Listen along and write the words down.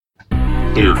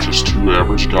They are just two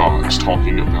average guys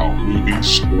talking about movies,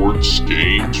 sports,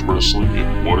 games, wrestling,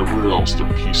 and whatever else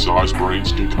their pea-sized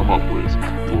brains can come up with.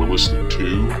 You're listening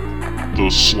to the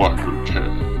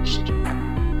Slackercast.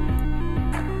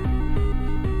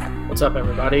 What's up,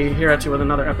 everybody? Here at you with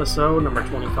another episode, number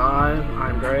 25.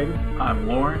 I'm Greg. I'm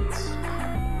Lawrence.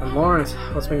 And Lawrence,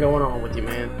 what's been going on with you,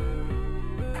 man?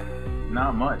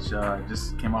 Not much.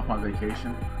 Just came off my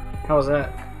vacation. How was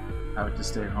that? I would just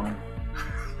stay at home.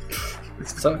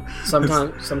 So,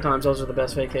 sometimes those are the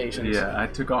best vacations. Yeah, I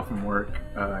took off from work.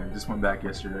 Just went back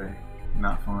yesterday.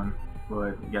 Not fun,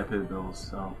 but you gotta pay the bills.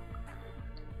 So,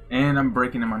 and I'm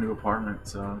breaking in my new apartment,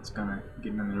 so it's kind of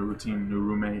getting in the new routine, new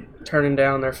roommate. Turning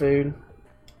down their food.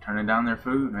 Turning down their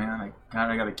food, man. I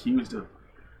kind of got accused of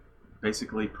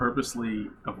basically purposely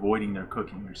avoiding their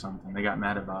cooking or something. They got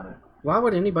mad about it. Why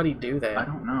would anybody do that? I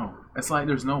don't know. It's like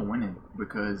there's no winning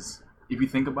because if you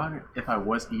think about it, if I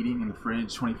was eating in the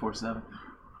fridge 24/7,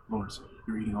 Lawrence,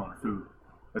 you're eating all our food.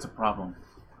 That's a problem.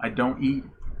 I don't eat.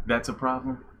 That's a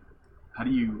problem.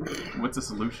 What's the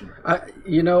solution?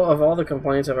 Of all the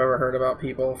complaints I've ever heard about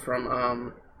people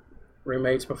from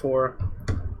roommates before,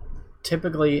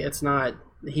 typically it's not,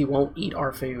 he won't eat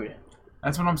our food.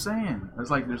 That's what I'm saying.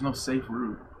 It's like there's no safe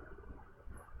route.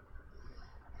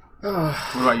 What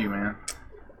about you, man?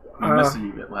 I missed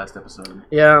you that last episode.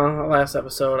 Yeah, last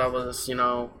episode I was,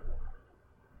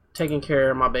 taking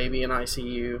care of my baby in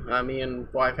ICU. Me and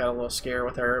wife had a little scare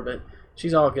with her, but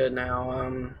she's all good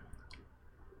now.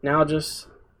 Now just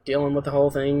dealing with the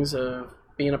whole things of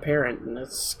being a parent, and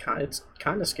it's kind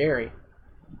of scary.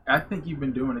 I think you've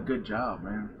been doing a good job,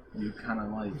 man. You kind of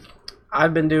like...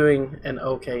 I've been doing an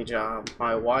okay job.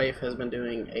 My wife has been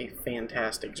doing a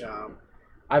fantastic job.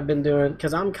 I've been doing...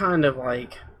 Because I'm kind of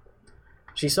like...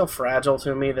 She's so fragile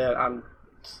to me that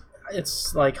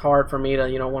it's like hard for me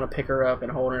to, want to pick her up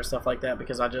and hold her and stuff like that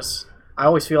because I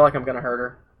always feel like I'm going to hurt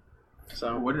her.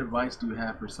 So, what advice do you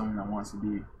have for someone that wants to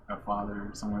be a father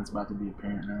or someone that's about to be a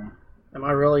parent now? Am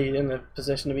I really in the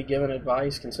position to be giving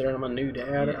advice considering I'm a new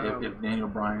dad? If Daniel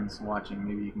Bryan's watching,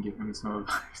 maybe you can give him some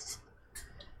advice.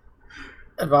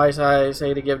 Advice I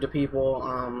say to give to people,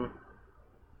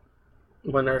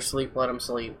 when they're asleep, let them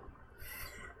sleep.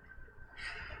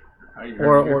 You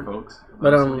heard here, folks.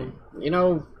 But on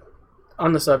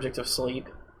the subject of sleep,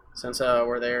 since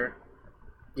we're there,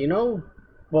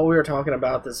 what we were talking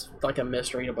about? This like a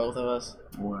mystery to both of us.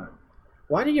 What?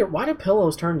 Why do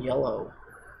pillows turn yellow?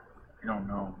 I don't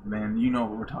know, man. You know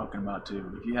what we're talking about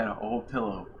too. If you had an old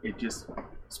pillow, it just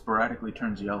sporadically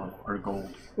turns yellow or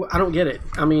gold. Well, I don't get it.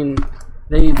 I mean,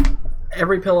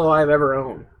 every pillow I've ever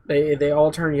owned, they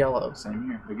all turn yellow. Same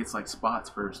here. It gets like spots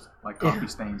first, like coffee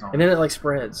stains on it. And then it like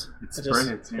spreads. It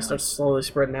spreads. It starts slowly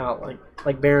spreading out,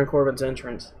 like Baron Corbin's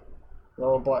entrance.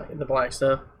 The black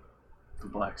stuff. The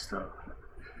black stuff.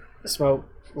 The smoke.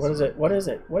 What is it? What is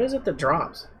it that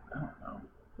drops?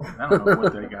 I don't know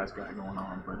what that guy's got going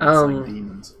on, but it's like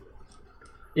demons.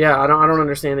 Yeah, I don't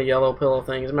understand the yellow pillow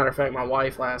thing. As a matter of fact, my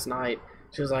wife last night,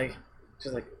 she was like,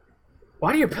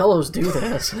 why do your pillows do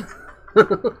this?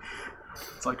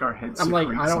 It's like our heads. I'm like,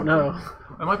 I don't know.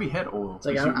 It might be head oil. It's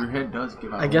like your head does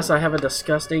give out. I guess I have a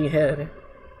disgusting head.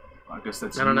 I guess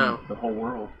that's I don't know. The whole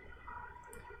world.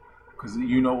 Because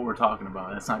you know what we're talking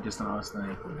about. It's not just an us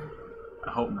thing.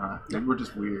 I hope not. Maybe we're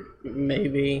just weird.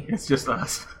 Maybe. It's just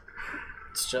us.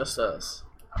 It's just us.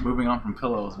 Moving on from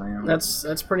pillows, man.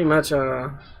 That's pretty much. I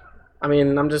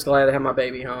mean, I'm just glad to have my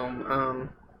baby home.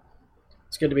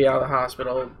 It's good to be out of the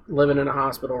hospital. Living in a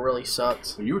hospital really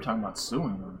sucks. So you were talking about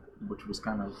suing them, which was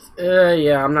kind of...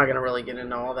 Yeah, I'm not going to really get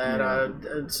into all that.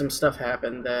 Yeah. Some stuff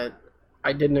happened that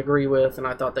I didn't agree with, and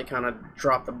I thought they kind of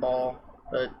dropped the ball.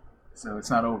 But so it's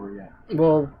not over yet.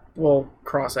 We'll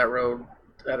cross that road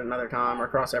at another time, or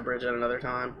cross that bridge at another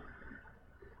time.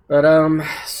 But,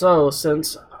 so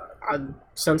since I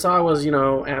was,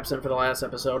 absent for the last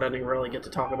episode, I didn't really get to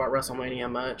talk about WrestleMania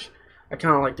much. I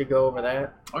kind of like to go over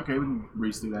that. Okay, we can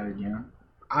breeze through that again.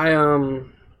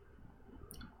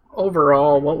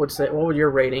 Overall, what would your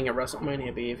rating at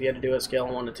WrestleMania be if you had to do a scale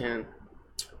of 1 to 10?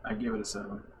 I'd give it a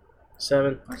 7.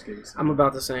 7? Let's give it a 7. I'm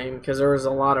about the same, because there was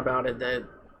a lot about it that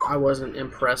I wasn't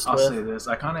impressed with. I'll say this.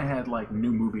 I kind of had, like,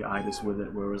 new movie-itis with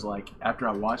it, where it was, like, after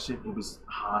I watched it, it was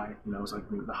high. It was, like,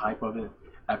 the hype of it.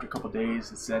 After a couple of days,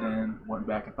 it set in, went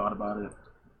back and thought about it.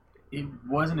 It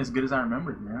wasn't as good as I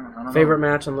remembered, man. I don't Favorite know.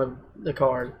 match on the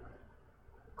card?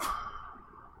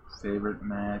 Favorite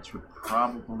match would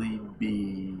probably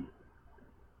be...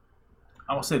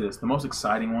 I will say this. The most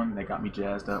exciting one that got me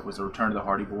jazzed up was the return of the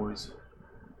Hardy Boys.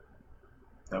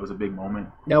 That was a big moment.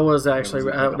 That was actually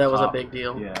that was a big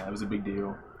deal. Yeah, that was a big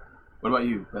deal. What about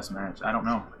you? Best match? I don't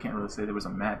know. I can't really say there was a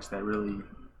match that really.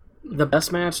 The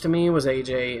best match to me was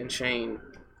AJ and Shane.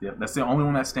 Yeah, that's the only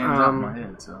one that stands out in my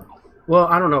head. So. Well,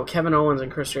 I don't know. Kevin Owens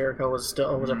and Chris Jericho was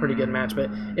a pretty good match, but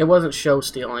it wasn't show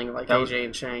stealing like AJ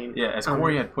and Shane. Yeah, as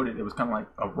Corey had put it, it was kind of like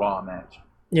a Raw match.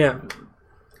 Yeah,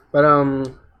 but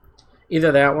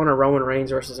either that one or Roman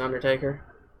Reigns versus Undertaker.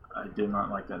 I did not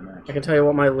like that match. I can tell you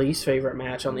what my least favorite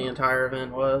match on the entire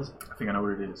event was. I think I know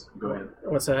what it is. Go ahead.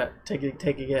 What's that? Take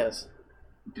a guess.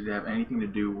 Did it have anything to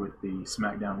do with the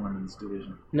SmackDown Women's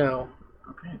division? No.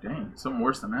 Okay, dang. Something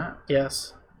worse than that?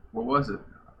 Yes. What was it?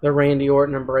 The Randy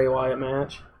Orton and Bray Wyatt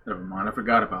match. Never mind. I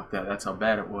forgot about that. That's how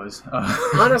bad it was.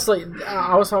 Honestly,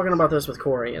 I was talking about this with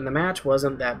Corey, and the match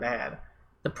wasn't that bad.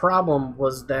 The problem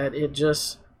was that it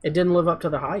didn't live up to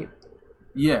the hype.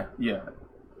 Yeah.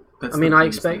 I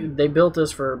mean, they built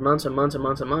this for months and months and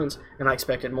months and months, and I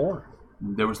expected more.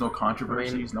 There was no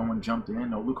controversies. No one jumped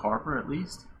in. No Luke Harper, at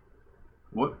least.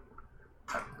 What?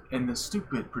 And the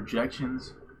stupid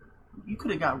projections. You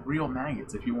could have got real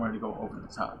maggots if you wanted to go over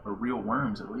the top, or real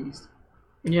worms at least.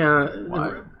 Yeah,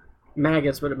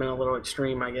 maggots would have been a little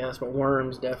extreme, I guess, but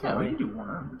worms definitely. Yeah, we can do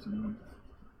worms. I mean,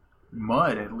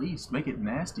 mud at least. Make it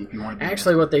nasty if you want to.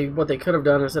 Actually, what they could have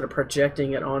done instead of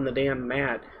projecting it on the damn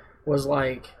mat was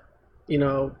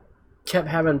kept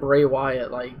having Bray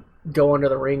Wyatt go under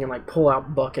the ring and pull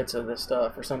out buckets of this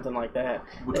stuff or something like that.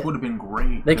 Which would have been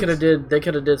great. They could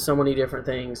have did so many different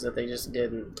things that they just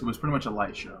didn't. It was pretty much a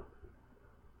light show.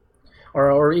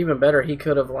 Or even better, he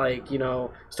could have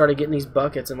started getting these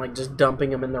buckets and just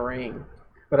dumping them in the ring.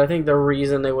 But I think the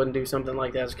reason they wouldn't do something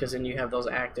like that is because then you have those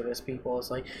activist people.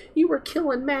 It's you were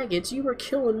killing maggots, you were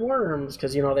killing worms,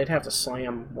 because they'd have to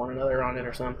slam one another on it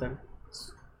or something.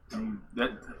 I mean,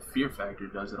 that Fear Factor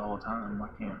does it all the time. I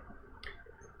can't.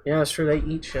 Yeah, it's true. They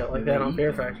eat shit like that on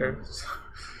Fear Factor.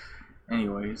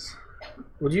 Anyways.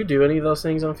 Would you do any of those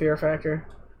things on Fear Factor?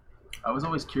 I was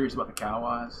always curious about the cow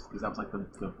eyes, because that was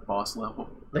the boss level.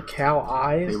 The cow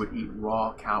eyes? They would eat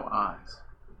raw cow eyes.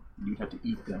 You'd have to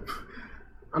eat them.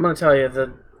 I'm going to tell you,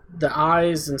 the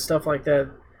eyes and stuff like that,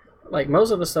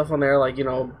 most of the stuff on there,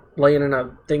 laying in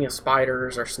a thing of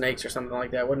spiders or snakes or something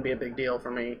like that, wouldn't be a big deal for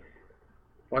me.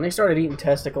 When they started eating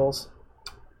testicles...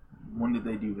 When did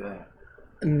they do that?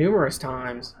 Numerous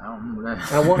times. I don't remember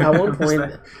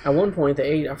that. At one point, they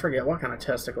ate. I forget what kind of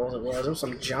testicles it was. It was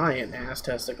some giant ass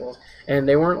testicles, and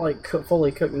they weren't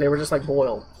fully cooked. They were just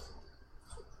boiled.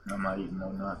 I'm not eating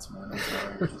no nuts, man. I'm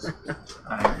sorry.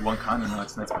 I have one kind of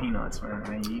nuts, and that's peanuts, man.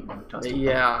 I ain't eating no testicles.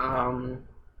 Yeah.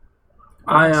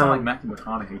 I sound like Matthew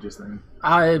McConaughey just then.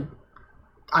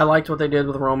 I liked what they did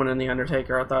with Roman and The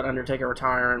Undertaker. I thought Undertaker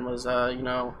retiring was,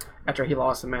 after he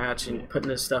lost the match and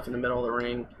putting his stuff in the middle of the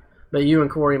ring. But you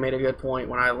and Corey made a good point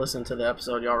when I listened to the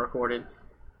episode y'all recorded.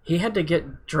 He had to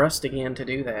get dressed again to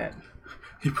do that.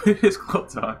 He put his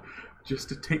clothes on just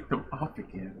to take them off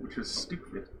again, which was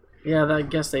stupid. Yeah, I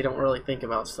guess they don't really think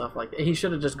about stuff like that. He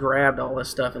should have just grabbed all this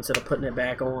stuff instead of putting it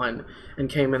back on and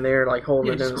came in there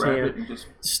holding it in his hand,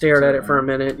 stared at it for a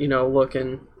minute,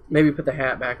 looking, maybe put the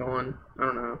hat back on. I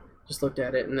don't know. Just looked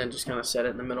at it and then just kind of set it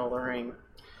in the middle of the ring.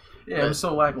 Yeah, it was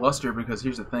so lackluster because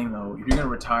here's the thing, though. If you're going to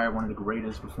retire one of the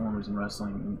greatest performers in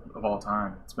wrestling of all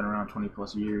time, it's been around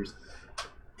 20-plus years,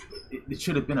 it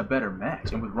should have been a better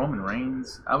match. And with Roman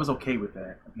Reigns, I was okay with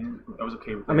that.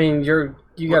 I mean,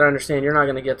 you got to understand, you're not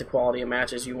going to get the quality of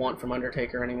matches you want from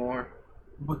Undertaker anymore.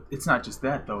 But it's not just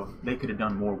that, though. They could have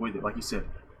done more with it. Like you said,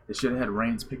 they should have had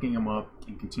Reigns picking him up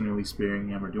and continually spearing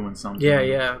him or doing something.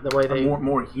 Yeah, the way they...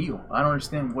 More heel. I don't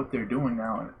understand what they're doing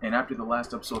now. And after the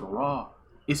last episode of Raw...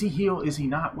 Is he heel? Is he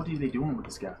not? What are they doing with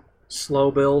this guy? Slow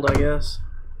build, I guess.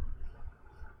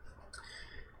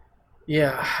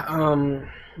 Yeah.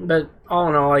 But all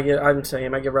in all, I'm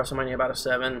saying I give WrestleMania about a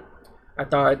 7. I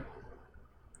thought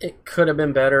it could have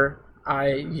been better.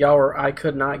 I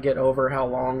could not get over how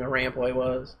long the rampway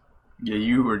was. Yeah,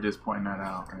 you were just pointing that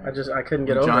out. Man. I couldn't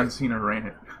get over it. John Cena ran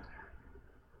it.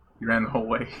 He ran the whole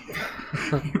way. He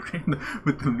ran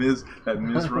with the Miz, that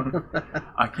Miz run.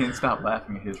 I can't stop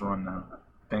laughing at his run now.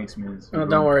 Thanks, Miz. Oh,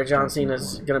 don't worry, John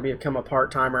Cena's going to become a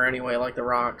part-timer anyway, like The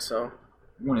Rock, so...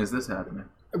 When is this happening?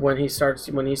 When he starts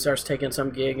taking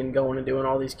some gig and going and doing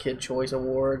all these Kid Choice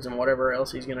Awards and whatever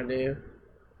else he's going to do.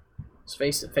 Let's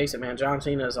face it, man, John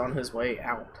Cena is on his way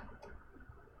out.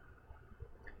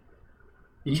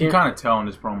 You can kind of tell in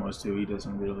his promos, too. He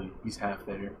doesn't really... He's half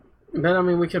there. But, I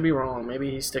mean, we could be wrong.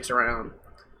 Maybe he sticks around.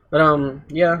 But,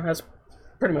 yeah, that's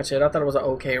pretty much it. I thought it was an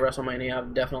okay WrestleMania.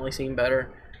 I've definitely seen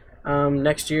better.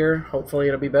 Next year, hopefully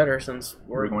it'll be better since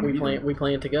we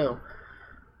plan to go.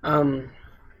 Other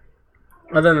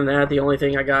than that, the only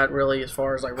thing I got really as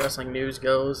far as wrestling news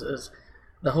goes is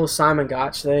the whole Simon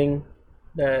Gotch thing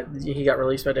that he got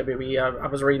released by WWE. I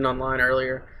was reading online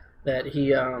earlier that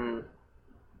he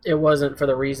it wasn't for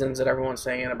the reasons that everyone's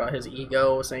saying about his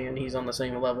ego, saying he's on the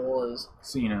same level as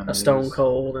Cena, a Stone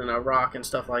Cold and a Rock and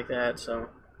stuff like that. So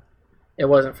it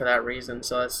wasn't for that reason.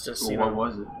 So that's just what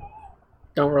was it?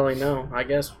 Don't really know. I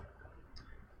guess.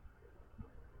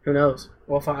 Who knows?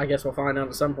 I guess we'll find out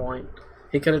at some point.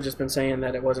 He could have just been saying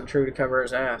that it wasn't true to cover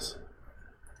his ass.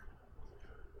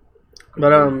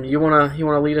 But you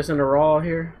wanna lead us into Raw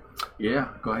here? Yeah,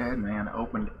 go ahead, man.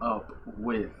 Opened up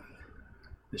with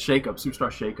the Shakeup, Superstar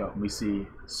Shakeup. We see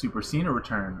Super Cena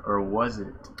return, or was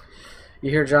it? You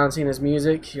hear John Cena's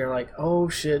music, you're like, oh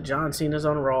shit, John Cena's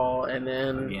on Raw, and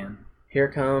then again, here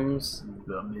comes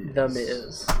The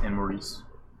Miz. And Maurice.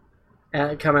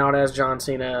 Come out as John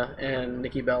Cena and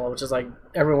Nikki Bella, which is like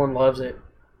everyone loves it.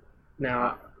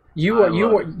 Now, you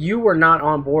were not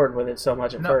on board with it so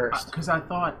much at first because I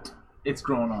thought it's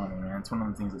growing on me, man. It's one of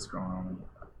the things that's growing on me.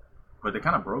 But they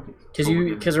kind of broke it.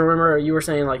 Because remember you were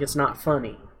saying like it's not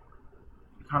funny.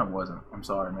 It kind of wasn't. I'm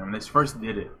sorry, man. When they first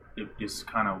did it, it just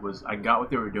kind of was. I got what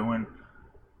they were doing.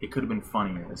 It could have been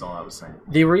funnier. Is all I was saying.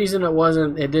 The reason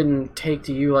it didn't take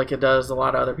to you like it does a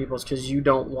lot of other people's because you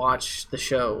don't watch the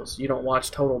shows. You don't watch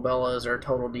Total Bellas or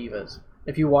Total Divas.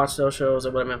 If you watched those shows,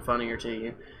 it would have been funnier to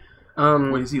you.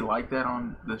 Wait, is he like that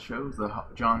on the shows? The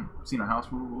John Cena House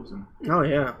Rules and. Oh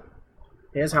yeah,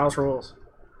 he has house rules.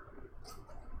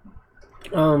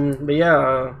 But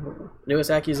yeah,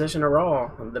 newest acquisition of Raw,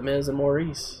 The Miz and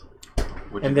Maurice.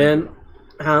 What are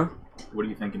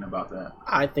you thinking about that?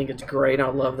 I think it's great. I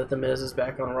love that The Miz is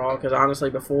back on Raw because honestly,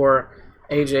 before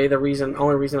AJ, the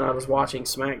only reason I was watching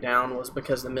SmackDown was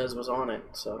because The Miz was on it.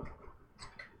 So,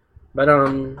 but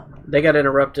they got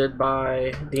interrupted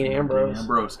by Dean Ambrose. Dean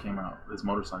Ambrose came out. His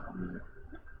motorcycle music.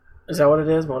 Is that what it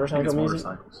is? Motorcycle music.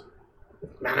 Motorcycles.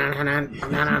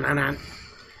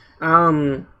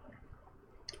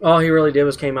 All he really did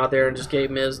was came out there and just gave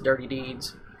Miz dirty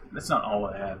deeds. That's not all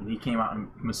it happened. He came out and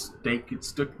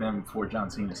mistook them for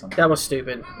John Cena. Something. That was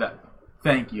stupid.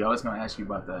 Thank you. I was going to ask you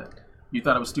about that. You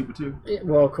thought it was stupid too?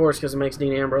 Well, of course, because it makes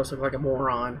Dean Ambrose look like a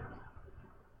moron.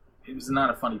 It was not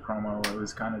a funny promo. It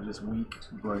was kind of just weak,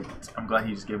 but I'm glad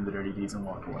he just gave him the dirty deeds and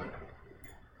walked away.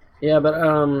 Yeah, but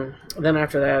then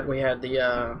after that, we had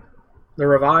the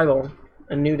Revival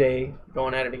and New Day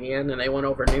going at it again, and they went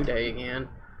over New Day again.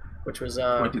 Which was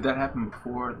Wait, did that happen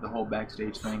before the whole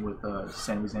backstage thing with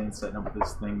Sami Zayn setting up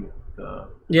this thing with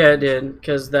Yeah, it did,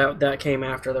 because that came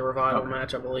after the Revival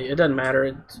match, I believe. It doesn't matter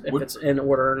if it's in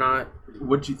order or not.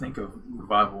 What did you think of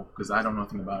Revival? Because I don't know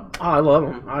anything about them. Oh, I love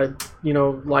them. I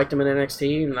liked them in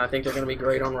NXT, and I think they're going to be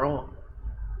great on Raw.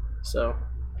 So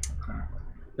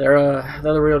they're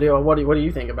the real deal. What do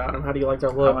you think about them? How do you like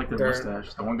their look? I like their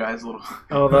mustache. The one guy's a little.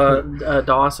 Oh, the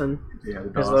Dawson. Yeah,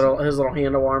 his little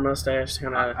handlebar mustache,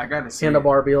 kind of. I gotta say,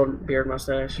 handlebar beard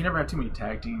mustache. He never had too many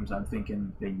tag teams. I'm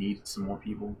thinking they need some more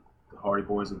people. The Hardy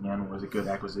Boys again was a good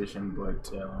acquisition,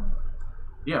 but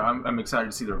yeah, I'm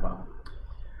excited to see the Revival.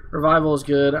 Revival is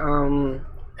good.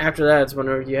 After that, it's when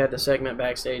you had the segment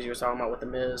backstage you were talking about with the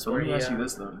Miz. So let me ask you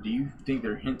this though: do you think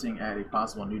they're hinting at a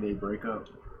possible New Day breakup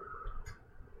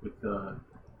with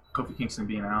Kofi Kingston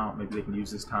being out? Maybe they can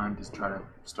use this time to try to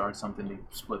start something to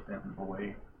split them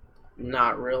away.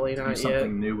 Not really, not yet.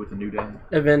 Something new with the New Day.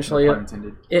 Eventually,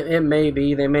 it may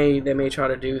be. They may try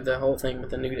to do the whole thing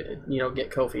with the New Day. Get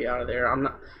Kofi out of there. I'm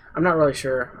not really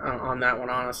sure on that one,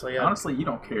 honestly. Honestly, you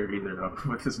don't care either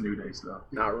with this New Day stuff.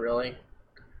 Not really.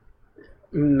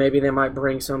 Maybe they might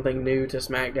bring something new to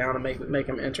SmackDown and make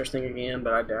them interesting again,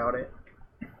 but I doubt it.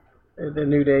 The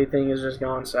New Day thing has just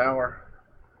gone sour.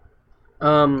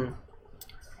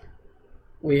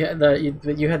 We had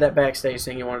you had that backstage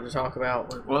thing you wanted to talk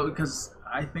about. Well, because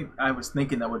I was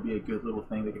thinking that would be a good little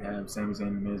thing they could have Sami Zayn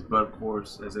and Miz, but of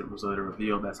course, as it was later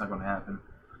revealed, that's not going to happen.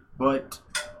 But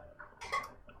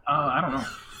I don't know.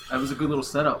 That was a good little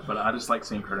setup, but I just like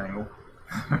seeing Kurt Angle.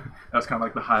 That was kind of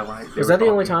like the highlight. Was that the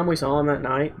only time we saw him that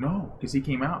night? No, because he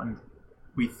came out and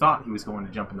we thought he was going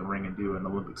to jump in the ring and do an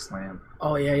Olympic slam.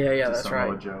 Oh yeah, that's Samoa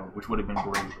right. Joe, which would have been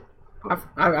great.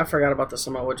 I forgot about the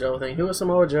Samoa Joe thing. Who was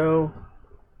Samoa Joe?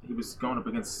 He was going up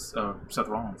against Seth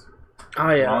Rollins.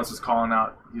 Oh yeah. Rollins was calling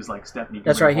out. He was like, "Stephanie."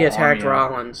 That's right. He attacked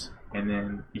Rollins. And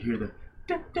then you hear the.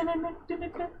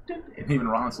 And even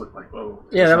Rollins looked like, "Whoa."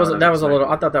 Yeah, that was a little.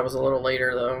 I thought that was a little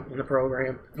later though in the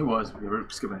program. It was. We were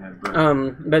skipping ahead.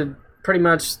 But pretty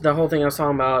much the whole thing I was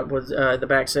talking about was the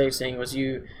backstage thing was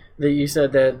you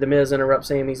said that the Miz interrupts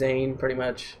Sami Zayn pretty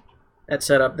much. That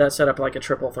set up like a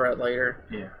triple threat later.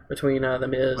 Yeah. Between the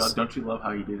Miz. Well, don't you love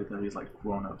how he did it though? He's like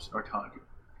grown-ups are talking.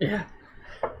 Yeah.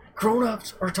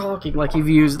 grown-ups are talking. Like you've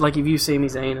used Sami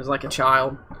Zayn as like a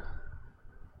child.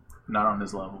 Not on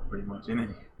his level, pretty much. And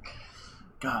then,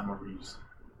 God, Maurice.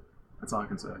 That's all I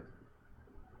can say.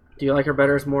 Do you like her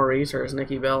better as Maurice or as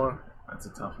Nikki Bella? That's a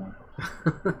tough one.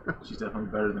 She's definitely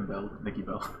better than Nikki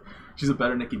Bella. She's a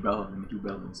better Nikki Bella than Nikki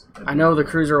Bella is. I know the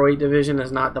Cruiserweight division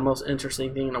is not the most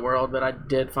interesting thing in the world, but I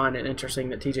did find it interesting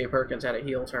that TJ Perkins had a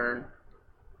heel turn.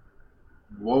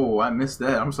 Whoa, I missed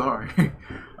that. I'm sorry.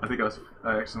 I think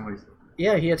I accidentally...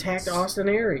 Yeah, he attacked Austin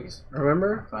Aries.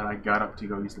 Remember? I thought I got up to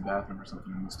go use the bathroom or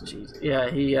something and missed it. Jeez. Yeah,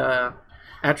 he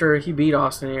after he beat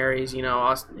Austin Aries, you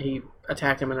know, he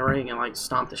attacked him in the ring and like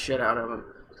stomped the shit out of him.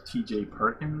 TJ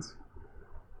Perkins?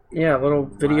 Yeah, little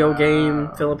video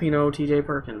game Filipino TJ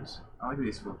Perkins. I like that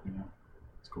he's Filipino.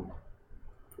 It's cool.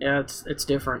 Yeah, it's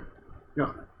different.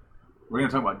 No. We're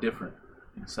gonna talk about different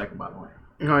in a second, by the way.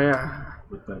 Oh yeah.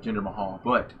 With Jinder Mahal,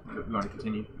 but we want to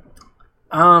continue.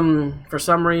 For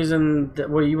some reason,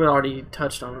 well, you already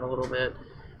touched on it a little bit,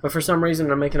 but for some reason,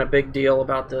 they're making a big deal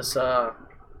about this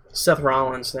Seth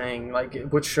Rollins thing. Like,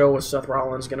 which show was Seth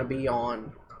Rollins going to be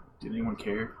on? Did anyone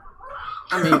care?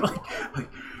 I mean,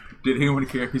 did anyone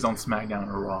care if he's on SmackDown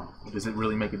or Raw? Does it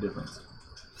really make a difference?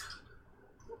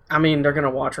 I mean, they're going to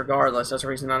watch regardless. That's the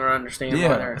reason I don't understand. Yeah,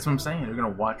 why that's what I'm saying. They're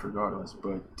going to watch regardless.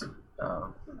 But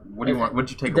what do you want? What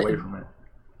did you take away from it?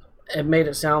 It made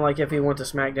it sound like if he went to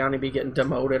SmackDown, he'd be getting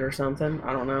demoted or something.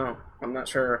 I don't know. I'm not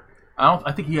sure.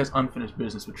 I think he has unfinished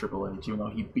business with Triple H, even though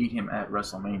he beat him at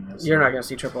WrestleMania. So. You're not going to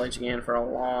see Triple H again for a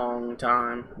long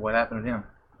time. What happened to him?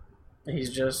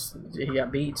 He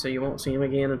got beat, so you won't see him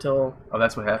again until... Oh,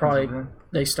 that's what happened probably to him?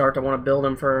 They start to want to build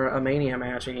him for a Mania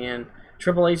match again.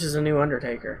 Triple H is a new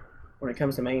Undertaker when it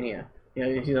comes to Mania. You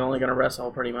know, he's only going to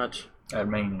wrestle pretty much. At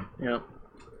Mania. Yeah.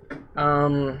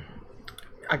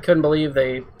 I couldn't believe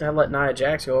they let Nia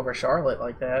Jax go over Charlotte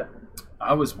like that.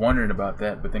 I was wondering about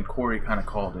that, but then Corey kind of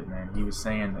called it, man. He was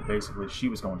saying that basically she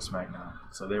was going to SmackDown.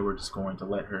 So they were just going to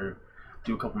let her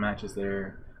do a couple matches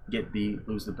there, get beat,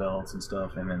 lose the belts and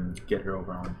stuff, and then get her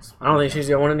over on SmackDown. I don't think she's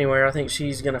going anywhere. I think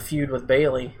she's going to feud with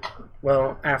Bayley.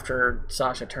 Well, after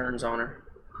Sasha turns on her.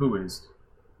 Who is?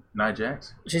 Nia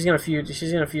Jax? She's going to feud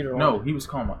with No, he was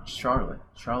calling about Charlotte.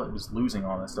 Charlotte was losing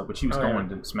all that stuff, but she was going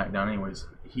to SmackDown anyways.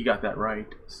 He got that right,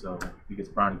 so he gets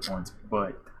brownie points.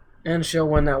 And she'll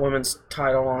win that women's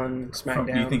title on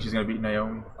SmackDown. Do you think she's going to beat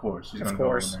Naomi? Of course. She's going to go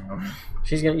over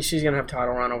Naomi. She's gonna have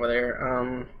title run over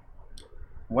there.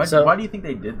 Why do you think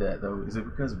they did that, though? Is it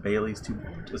because Bayley's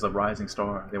is a rising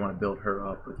star? They want to build her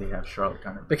up, but they have Charlotte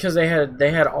kind of... Because they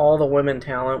had all the women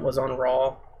talent was on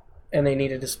Raw, and they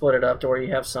needed to split it up to where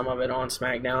you have some of it on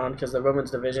SmackDown, because the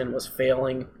women's division was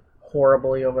failing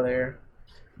horribly over there.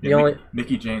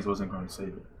 Mickie James wasn't going to save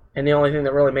it. And the only thing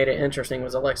that really made it interesting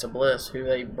was Alexa Bliss, who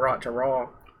they brought to Raw.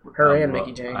 Her and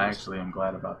Mickie James. I actually am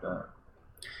glad about that.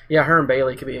 Yeah, her and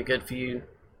Bayley could be a good feud.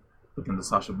 But then the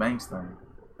Sasha Banks thing.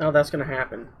 Oh, that's going to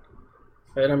happen.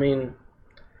 But, I mean,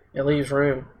 it leaves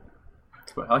room.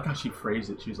 But I like how she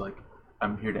phrased it. She was like,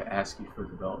 I'm here to ask you for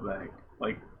the belt back.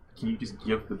 Like, can you just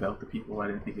give the belt to people? I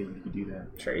didn't think that you could do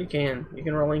that. Sure you can. You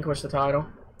can relinquish the title.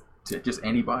 To just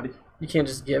anybody? You can't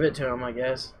just give it to him, I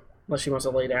guess. Unless she wants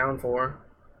to lay down for her.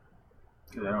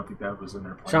 Because I don't think that was in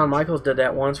their plan. Shawn Michaels did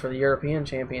that once for the European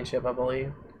Championship, I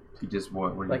believe. He just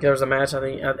what? Like there was a match, I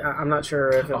think. I'm not sure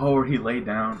if it... where he laid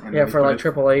down. And yeah, for like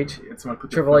Triple H.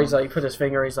 Triple H like put his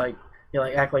finger. He's like,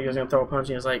 act like he was gonna throw a punch.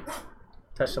 And he was like,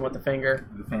 touched him with the finger.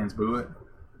 Did the fans boo it?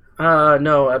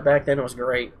 No. Back then it was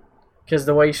great because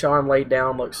the way Shawn laid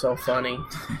down looked so funny.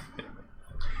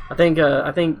 I think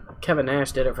Kevin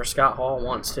Nash did it for Scott Hall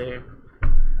once too.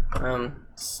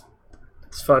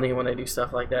 It's funny when they do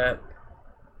stuff like that.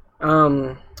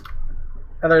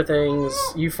 Other things,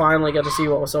 you finally got to see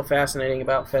what was so fascinating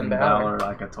about Finn Balor.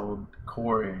 Like I told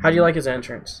Corey. How do you like his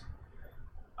entrance?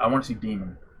 I want to see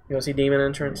Demon. You want to see Demon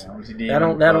entrance? Yeah, I want to see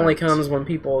Demon. That only comes when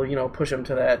people, push him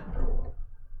to that.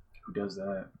 Who does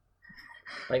that?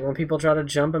 Like when people try to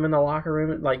jump him in the locker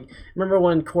room. Like, remember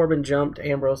when Corbin jumped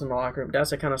Ambrose in the locker room?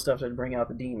 That's the kind of stuff that would bring out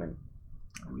the Demon.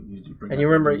 And you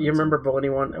remember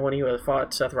when he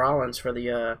fought Seth Rollins for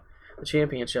the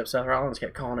championship, Seth Rollins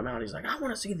kept calling him out. He's like, I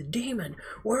want to see the Demon.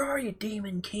 Where are you,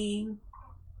 Demon King?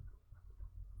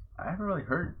 I haven't really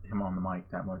heard him on the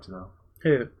mic that much, though.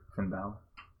 Who? Finn Balor.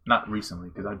 Not recently,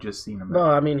 because I've just seen him.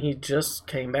 Well, I mean, he just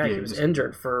came back. Yeah, he was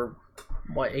injured for,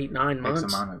 8-9 months?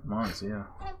 X amount of months, yeah.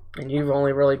 And you've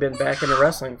only really been back into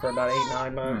wrestling for about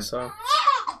 8-9 months, so...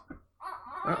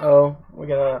 Uh-oh. We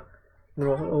got a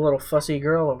little fussy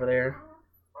girl over there.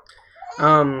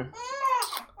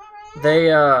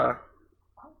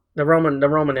 The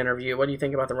Roman interview. What do you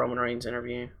think about the Roman Reigns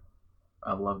interview?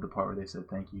 I love the part where they said,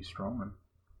 thank you, Strowman.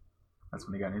 That's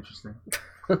when they got interesting.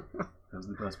 That was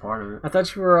the best part of it. I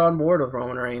thought you were on board with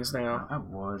Roman Reigns now. I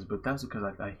was, but that's because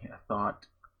I thought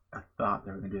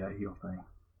they were gonna do that heel thing.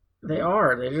 They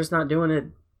are. They're just not doing it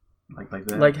like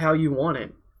that. Like how you want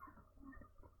it.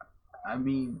 I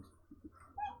mean,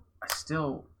 I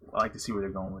still like to see where they're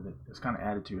going with it. It's kind of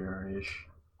attitude era-ish.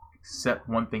 Except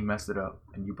one thing messed it up,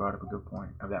 and you brought up a good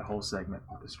point of that whole segment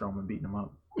with the Strowman beating him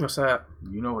up. What's that?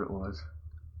 You know what it was.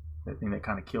 That thing that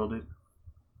kind of killed it.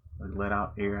 Like let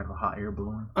out air out of a hot air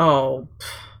balloon. Oh,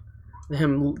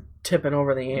 him tipping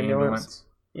over the ambulance.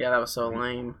 Yeah, that was so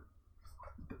lame.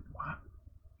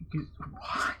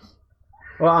 Why?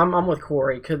 Well, I'm with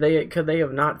Corey. Could they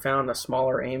have not found a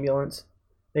smaller ambulance?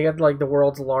 They got like the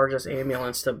world's largest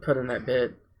ambulance to put in that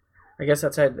bit. I guess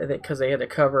that's because they had to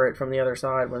cover it from the other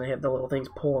side when they had the little things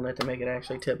pulling it to make it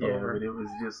actually tip over. Yeah, but it was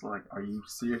just like, are you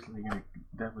seriously gonna?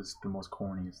 That was the most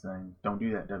corniest thing. Don't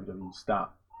do that, WWE.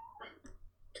 Stop.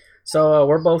 So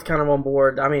we're both kind of on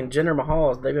board. I mean, Jinder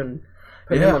Mahal, they've been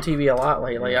putting him on TV a lot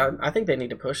lately. Yeah. I think they need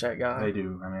to push that guy. They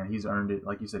do. I mean, he's earned it.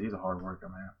 Like you said, he's a hard worker,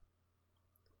 man.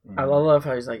 And I love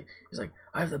how he's like,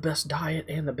 I have the best diet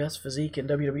and the best physique in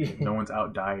WWE. no one's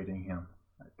out dieting him.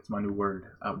 It's my new word,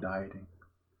 out dieting.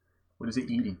 What is he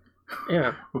eating?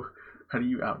 Yeah. How do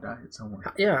you out diet someone?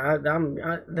 Yeah,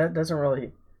 that doesn't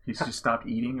really. He's just stopped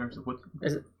eating, or what?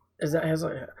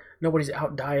 Nobody's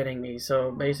out dieting me.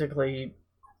 So basically,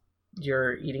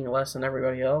 you're eating less than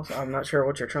everybody else. I'm not sure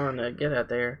what you're trying to get at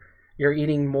there. You're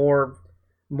eating more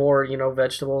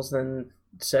vegetables than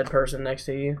said person next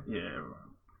to you. Yeah.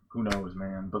 Who knows,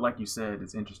 man? But like you said,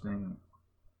 it's interesting.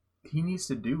 He needs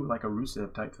to do like a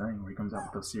Rusev type thing where he comes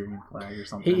out with a Syrian flag or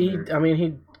something. He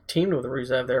teamed with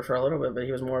Rusev there for a little bit, but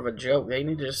he was more of a joke. They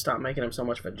need to just stop making him so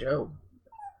much of a joke.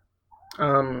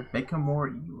 Make him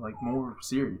more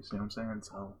serious. You know what I'm saying?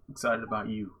 So excited about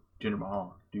you, Jinder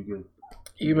Mahal. Do good.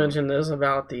 You mentioned this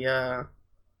about the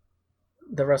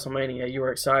WrestleMania. You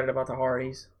were excited about the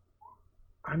Hardys.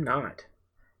 I'm not.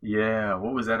 Yeah,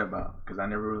 what was that about? Because I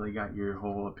never really got your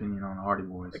whole opinion on the Hardy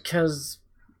Boys. Because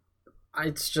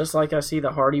it's just like I see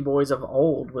the Hardy Boys of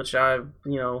old, which they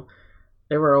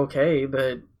were okay,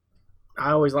 but I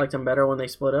always liked them better when they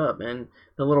split up. And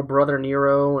the little Brother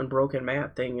Nero and Broken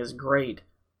Matt thing is great,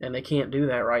 and they can't do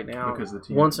that right now. Because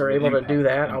once they're able to do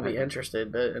that, I'll be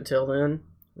interested. But until then,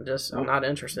 I'm not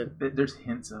interested. There's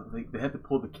hints of they have to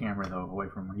pull the camera though away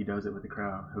from when he does it with the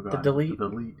crowd. Delete.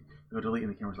 Go delete,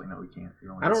 and the camera's like, no, we can't.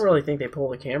 I don't really think they pull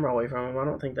the camera away from him. I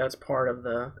don't think that's part of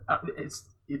the.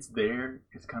 It's there.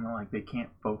 It's kind of like they can't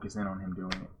focus in on him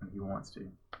doing it when he wants to,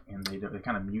 and they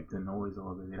kind of mute the noise a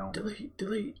little bit. They don't delete.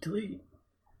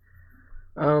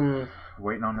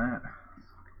 Waiting on that.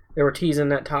 They were teasing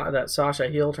that Sasha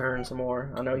heel turn some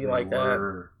more. I know you like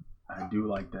that. I do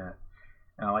like that,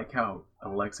 and I like how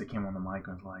Alexa came on the mic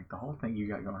and was like, the whole thing you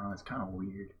got going on is kind of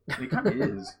weird. It kind of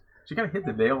is. She kind of hit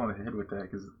the nail on the head with that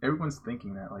because everyone's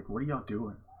thinking that, like, what are y'all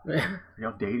doing? Are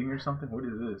y'all dating or something? What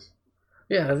is this?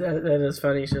 Yeah, that is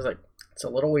funny. She's like, it's a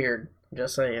little weird. I'm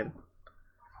just saying.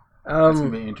 It's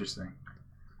going to be interesting.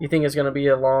 You think it's going to be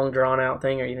a long, drawn-out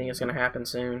thing, or you think it's going to happen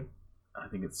soon? I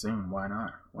think it's soon. Why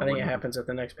not? I think it happens at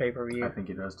the next pay-per-view. I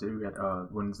think it does, too.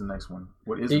 When's the next one?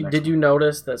 What is the the next Did you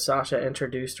notice that Sasha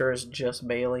introduced her as just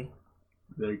Bayley?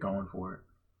 They're going for it.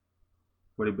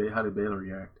 How did Bayley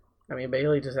react? I mean,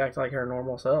 Bayley just acted like her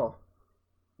normal self.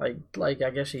 Like I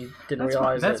guess she didn't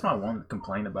realize that's my one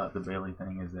complaint about the Bayley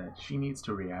thing is that she needs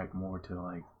to react more to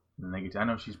like the negative. I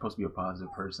know she's supposed to be a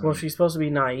positive person. Well, she's supposed to be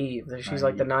naive. She's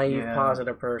like the naive,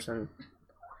 positive person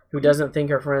who doesn't think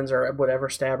her friends would ever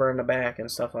stab her in the back and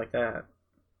stuff like that.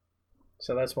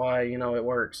 So that's why it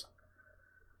works.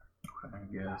 I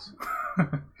guess.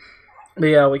 But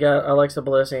yeah, we got Alexa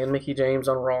Bliss and Mickie James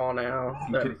on Raw now.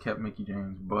 You could have kept Mickie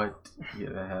James, but yeah,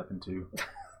 that happened too.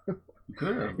 You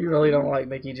could have. You really don't like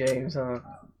Mickie James, huh?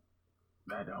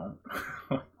 I don't.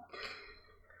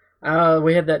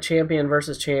 We had that champion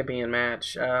versus champion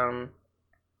match. The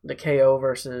KO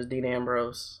versus Dean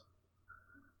Ambrose.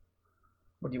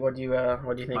 What do you think about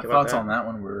that? My thoughts on that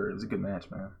one were it was a good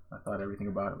match, man. I thought everything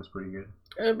about it was pretty good.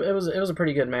 It was a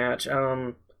pretty good match.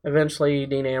 Eventually,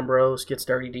 Dean Ambrose gets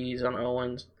dirty deeds on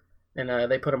Owens, and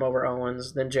they put him over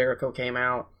Owens. Then Jericho came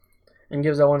out and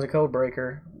gives Owens a code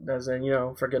breaker, as in,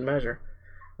 for good measure.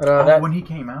 But, when he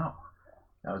came out,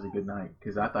 that was a good night,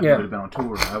 because I thought he would have been on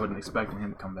tour. I wasn't expecting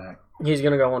him to come back. He's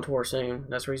going to go on tour soon.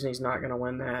 That's the reason he's not going to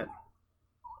win that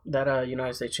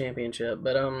United States Championship.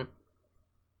 But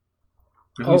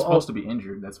he was supposed to be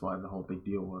injured. That's why the whole big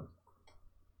deal was.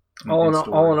 All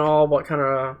in all, what kind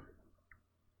of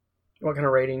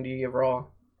rating do you give Raw?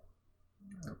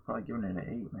 I'd probably give it an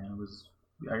 8, man. It was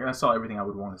I saw everything I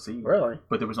would want to see. Really?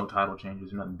 But there was no title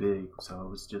changes, nothing big, so it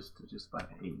was just like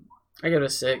an 8. I give it a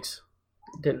 6.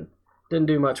 Didn't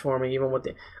do much for me, even with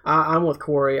the. I'm with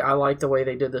Corey. I like the way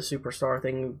they did the superstar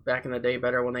thing back in the day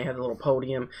better when they had the little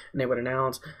podium and they would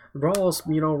announce Raw's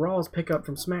pickup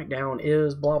from SmackDown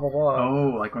is blah blah blah.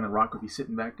 Oh, like when The Rock would be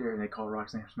sitting back there and they call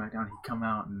Rock's name from SmackDown, he'd come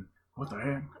out and what the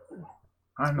heck?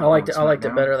 I liked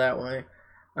it better that way.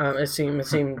 It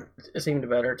seemed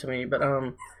better to me. But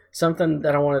something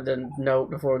that I wanted to note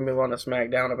before we move on to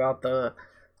SmackDown about the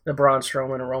Braun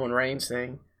Strowman and Roman Reigns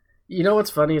thing. You know what's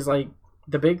funny is like.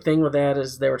 The big thing with that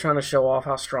is they were trying to show off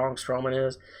how strong Strowman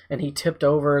is, and he tipped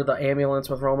over the ambulance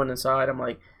with Roman inside. I'm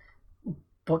like,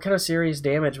 what kind of serious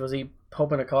damage was he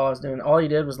hoping to cause? And all he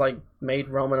did was like made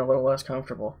Roman a little less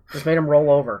comfortable. Just made him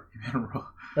roll over.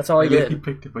 That's all he did. He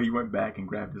picked it, but he went back and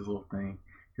grabbed his little thing,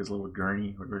 his little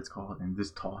gurney, whatever it's called, and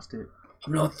just tossed it.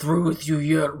 I'm not through with you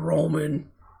yet, Roman.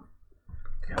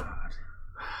 God,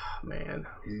 man.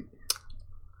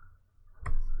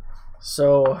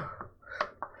 So.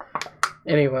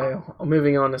 Anyway,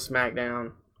 moving on to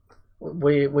SmackDown.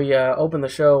 We opened the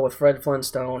show with Fred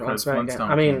Flintstone on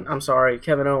SmackDown. I'm sorry,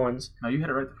 Kevin Owens. No, you had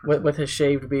it right the first time. With his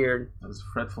shaved beard. That was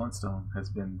Fred Flintstone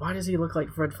has been. Why does he look like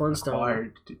Fred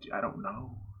Flintstone? I don't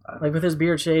know. Like with his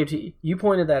beard shaved, you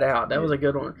pointed that out. That was a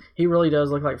good one. He really does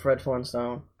look like Fred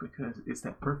Flintstone. Because it's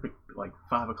that perfect like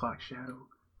 5 o'clock shadow.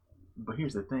 But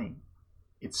here's the thing,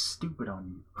 it's stupid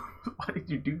on you. Why did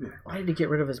you do that? Why did he get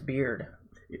rid of his beard?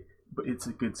 But it's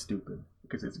a good stupid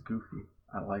because it's goofy.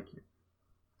 I like it.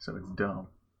 So it's dumb.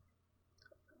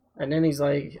 And then he's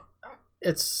like,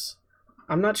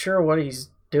 I'm not sure what he's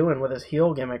doing with his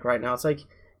heel gimmick right now. It's like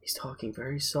he's talking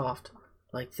very soft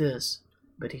like this,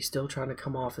 but he's still trying to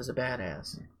come off as a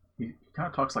badass. He kind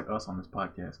of talks like us on this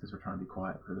podcast because we're trying to be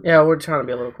quiet. Yeah, we're trying to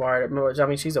be a little quiet. I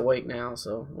mean, she's awake now,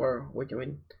 so we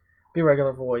can be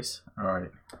regular voice. All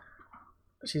right.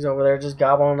 She's over there just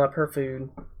gobbling up her food.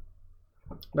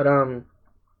 But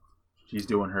she's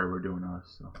doing her, we're doing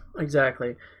us. So.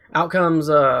 Exactly. Out comes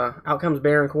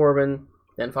Baron Corbin,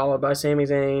 then followed by Sami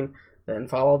Zayn, then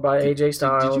followed by AJ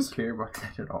Styles. Did you care about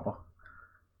that at all?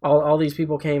 All these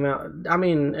people came out. I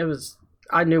mean,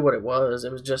 I knew what it was.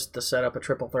 It was just to set up a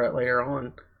triple threat later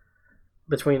on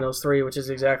between those three, which is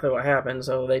exactly what happened.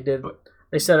 So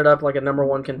they set it up like a number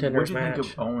one contenders match. What did you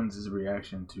think of Owens'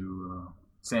 reaction to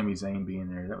Sami Zayn being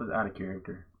there? That was out of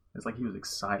character. It's like he was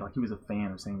excited, like he was a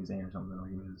fan of Sami Zayn or something.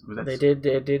 Like they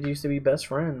did used to be best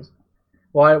friends.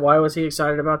 Why was he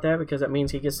excited about that? Because that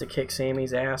means he gets to kick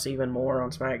Sami's ass even more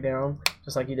on SmackDown,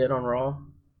 just like he did on Raw.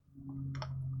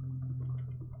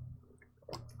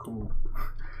 Cool.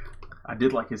 I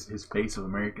did like his Face of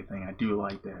America thing. I do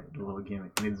like that, the little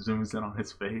gimmick. And it zooms in on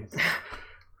his face.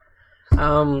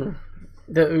 The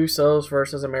Usos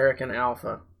versus American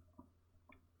Alpha.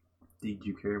 Did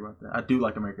you care about that? I do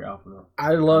like American Alpha, though.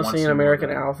 I love seeing American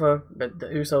Alpha, but the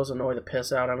Usos annoy the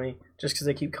piss out of me just because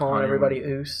they keep calling everybody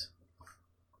Us.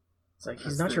 It's like,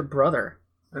 he's not your brother.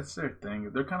 That's their thing.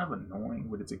 They're kind of annoying,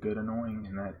 but it's a good annoying.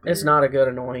 It's not a good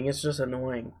annoying. It's just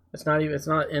annoying. It's not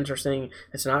interesting.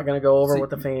 It's not going to go over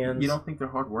with the fans. You don't think they're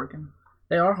hardworking?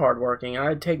 They are hardworking.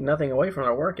 I take nothing away from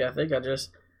their work ethic.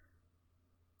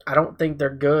 I don't think they're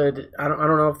good. I don't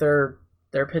know if they're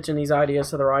pitching these ideas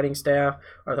to the writing staff,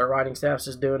 or their writing staff's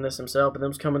just doing this themselves, but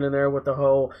them's coming in there with the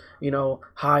whole,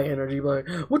 high energy, like,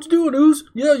 what you doing, Oos?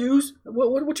 Yeah, Oos.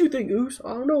 What you think, Oos? I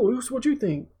don't know, Oos. What you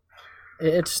think?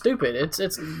 It's stupid.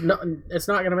 It's not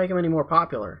going to make them any more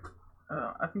popular.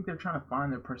 I think they're trying to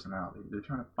find their personality. They're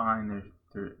trying to find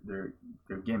their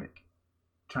gimmick.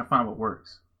 Trying to find what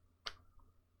works.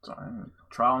 So,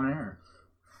 trial and error.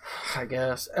 I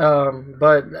guess.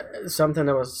 But something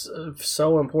that was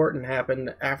so important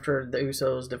happened after the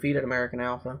Usos defeated American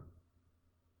Alpha.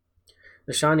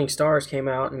 The Shining Stars came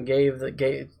out and gave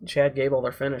Chad Gable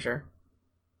their finisher.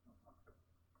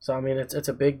 So, I mean, it's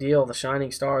a big deal. The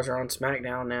Shining Stars are on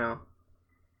SmackDown now.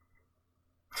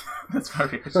 That's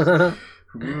funny.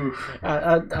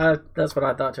 That's what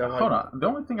I thought too. Hold on. The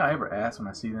only thing I ever ask when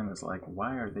I see them is like,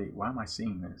 why am I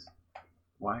seeing this?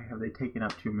 Why have they taken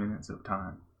up 2 minutes of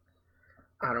time?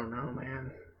 I don't know,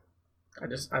 man.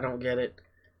 I don't get it.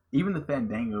 Even the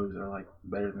Fandangos are like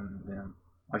better than them.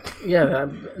 Like yeah,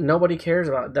 nobody cares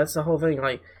about it. That's the whole thing.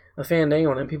 Like the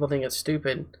Fandango, and people think it's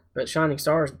stupid, but Shining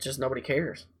Stars, just nobody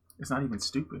cares. It's not even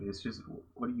stupid. It's just,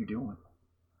 what are you doing?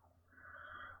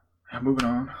 Moving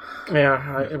on.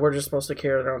 Yeah, we're just supposed to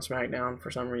care they're on SmackDown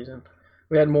for some reason.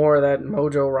 We had more of that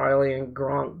Mojo Riley and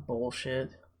Gronk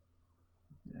bullshit.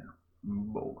 Yeah,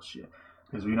 bullshit.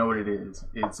 Because we know what it is.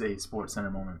 It's a Sports Center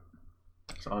moment.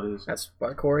 That's all it is. That's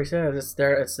what Corey says.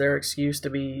 It's their excuse to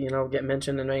be, get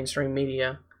mentioned in mainstream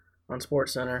media on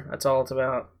SportsCenter. That's all it's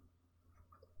about.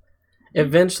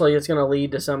 Eventually, it's going to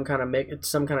lead to some kind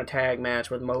of tag match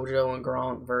with Mojo and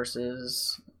Gronk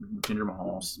versus Jinder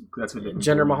Mahal. That's what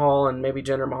Jinder Mahal, and maybe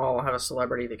Jinder Mahal will have a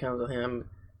celebrity that comes with him.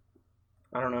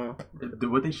 I don't know.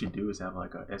 What they should do is have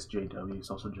like a SJW,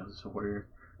 social justice warrior,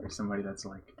 or somebody that's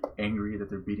like angry that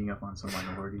they're beating up on some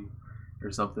minority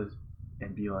or something,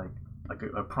 and be like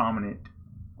a prominent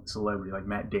celebrity like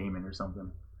Matt Damon or something.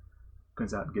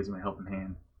 Comes out and gives him a helping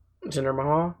hand. Jinder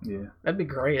Mahal? Yeah. That'd be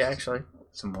great, actually.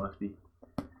 Some lefty.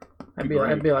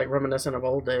 That'd be like reminiscent of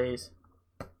old days.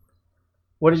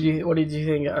 What did you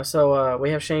think? So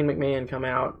we have Shane McMahon come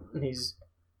out, and he's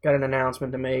got an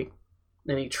announcement to make,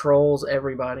 and he trolls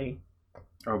everybody.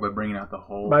 Oh, by bringing out the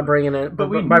whole. By bringing out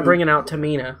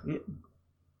Tamina. Yeah.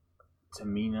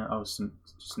 Tamina,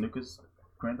 Snuka's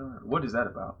granddaughter. What is that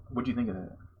about? What do you think of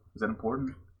that? Is that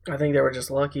important? I think they were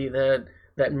just lucky that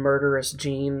murderous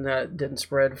gene that didn't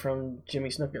spread from Jimmy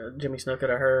Snuka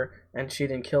to her, and she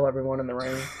didn't kill everyone in the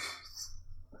ring.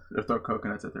 They throw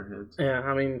coconuts at their heads. Yeah,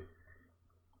 I mean,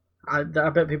 I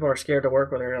bet people are scared to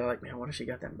work with her. They're like, man, what if she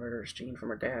got that murderous gene from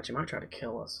her dad? She might try to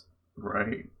kill us.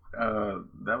 Right.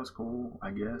 That was cool,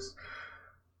 I guess.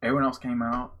 Everyone else came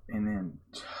out, and then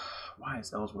why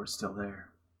is Ellsworth still there?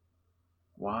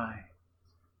 Why?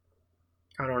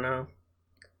 I don't know.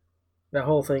 That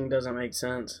whole thing doesn't make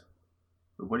sense.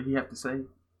 What did he have to say?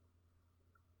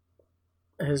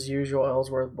 His usual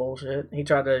Ellsworth bullshit. He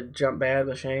tried to jump bad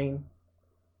with Shane.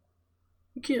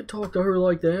 You can't talk to her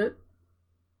like that.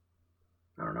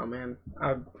 I don't know, man.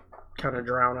 I've kind of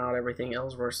drowned out everything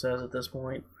Ellsworth says at this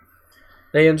point.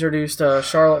 They introduced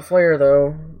Charlotte Flair,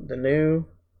 though, the new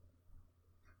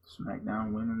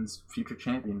SmackDown Women's future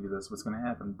champion, because that's what's going to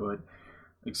happen. But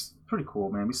it's pretty cool,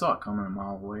 man. We saw it coming a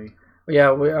mile away.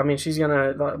 Yeah, she's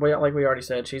gonna, like we already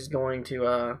said, she's gonna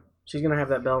have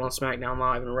that belt on SmackDown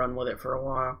Live and run with it for a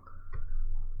while.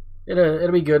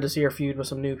 It'll be good to see her feud with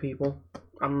some new people.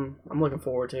 I'm looking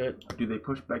forward to it. Do they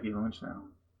push Becky Lynch now?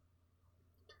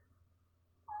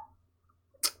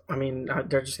 I mean,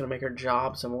 they're just gonna make her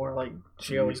job some more, like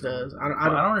she always does. I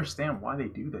don't understand why they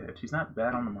do that. She's not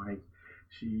bad on the mic.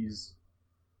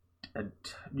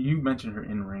 You mentioned her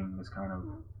in ring is kind of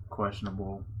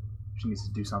questionable. She needs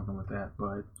to do something with that,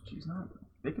 but she's not.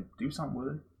 They could do something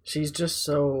with it. She's just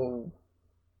so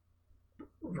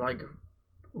like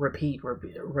repeat,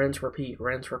 rinse, repeat.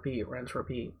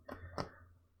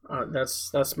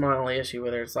 That's my only issue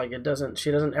with her. It's like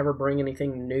she doesn't ever bring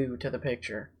anything new to the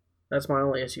picture. That's my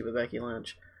only issue with Becky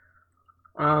Lynch.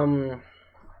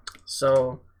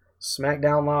 So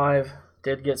SmackDown Live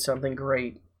did get something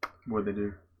great. What'd they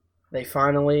do? They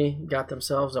finally got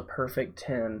themselves a perfect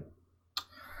 10.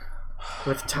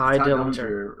 With Ty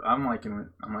Dillinger. I'm liking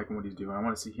what he's doing. I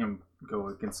want to see him go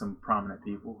against some prominent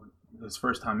people. His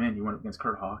first time in, he went up against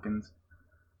Kurt Hawkins.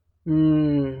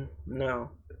 No.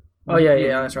 Oh,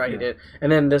 yeah, that's right, yeah. He did.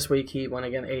 And then this week he went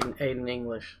against Aiden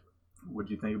English. What'd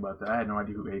you think about that? I had no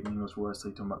idea who Aiden English was, so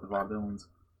you talking about the vaudevillains.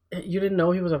 You didn't know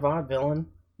he was a vaudevillain?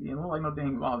 He looked like no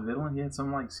dang vaudevillain. He had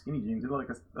some like skinny jeans. He looked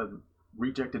like a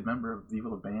rejected member of Viva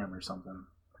La Bam or something.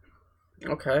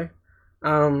 Okay.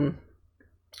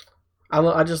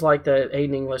 I just like that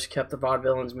Aiden English kept the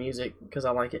Vaudevillains music because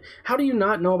I like it. How do you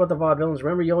not know about the Vaudevillains?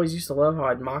 Remember, you always used to love how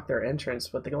I'd mock their entrance,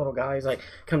 but the little guy, he's like,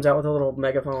 comes out with a little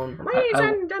megaphone.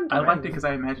 I liked it because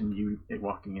I imagined you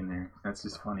walking in there. That's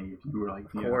just funny if you were like,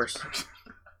 of course.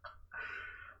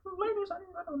 Ladies and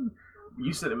gentlemen.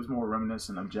 You said it was more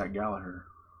reminiscent of Jack Gallagher.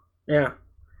 Yeah.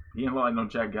 He didn't look like no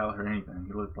Jack Gallagher or anything.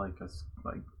 He looked like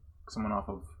someone off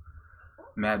of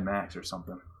Mad Max or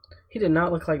something. He did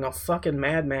not look like no fucking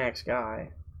Mad Max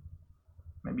guy.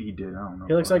 Maybe he did. I don't know.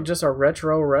 He looks like just a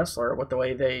retro wrestler with the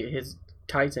way his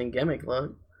tights and gimmick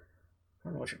look. I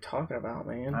don't know what you're talking about,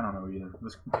 man. I don't know either. I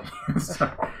was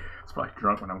probably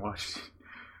drunk when I watched it.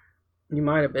 You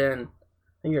might have been.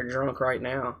 I think you're drunk right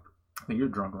now. I think you're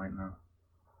drunk right now.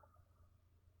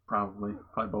 Probably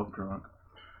both drunk.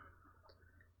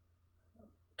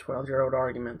 12-year-old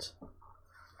arguments.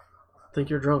 I think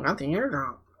you're drunk. I think you're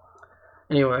drunk.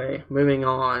 Anyway, moving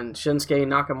on. Shinsuke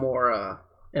Nakamura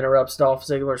interrupts Dolph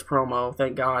Ziggler's promo.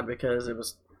 Thank God, because it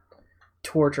was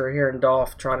torture hearing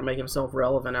Dolph try to make himself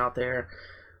relevant out there.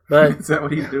 But is that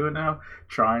what he's doing now?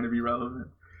 Trying to be relevant?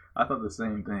 I thought the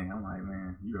same thing. I'm like,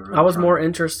 man, you were really I was more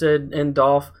interested in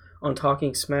Dolph on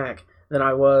Talking Smack than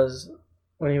I was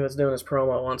when he was doing his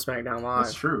promo on SmackDown Live.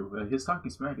 That's true. His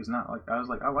Talking Smack is not like... I was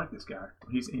like, I like this guy.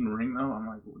 He's in ring, though. I'm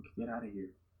like, well, get out of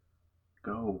here.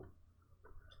 Go.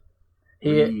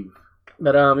 Leave.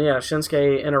 But yeah,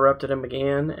 Shinsuke interrupted him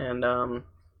again, and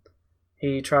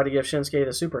he tried to give Shinsuke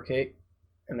the super kick,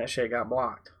 and that shit got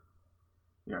blocked.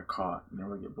 He got caught.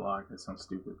 Never get blocked. That sounds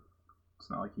stupid. It's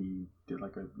not like he did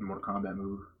like a Mortal Kombat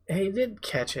move. He did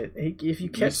catch it. If you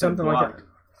catch something like that,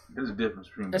 there's a difference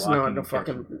between that's blocking not and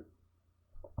catching.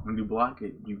 When you block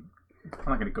it, I'm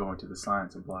not gonna go into the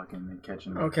science of blocking and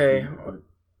catching. Okay,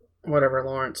 whatever,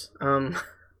 Lawrence.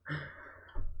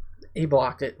 He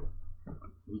blocked it.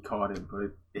 He caught it,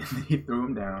 but he threw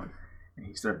him down, and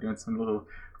he started doing some little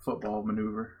football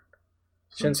maneuver.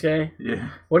 Shinsuke? Yeah.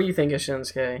 What do you think of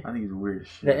Shinsuke? I think he's weird as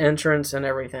shit. The entrance and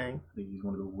everything. I think he's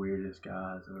one of the weirdest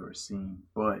guys I've ever seen,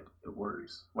 but it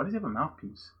works. Why does he have a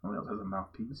mouthpiece? Nobody else has a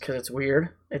mouthpiece. Because it's weird.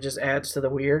 It just adds to the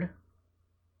weird.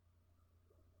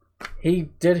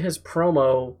 He did his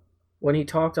promo when he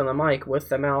talked on the mic with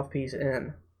the mouthpiece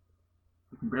in.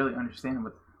 You can barely understand him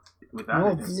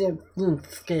without it.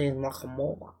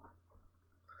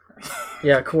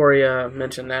 Yeah, Corey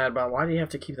mentioned that about why do you have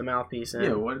to keep the mouthpiece in?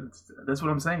 Yeah, that's what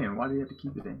I'm saying. Why do you have to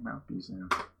keep the dang mouthpiece in?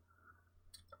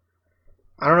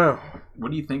 I don't know.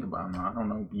 What do you think about him? I don't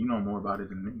know. You know more about it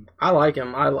than me. I like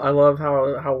him. I love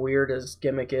how weird his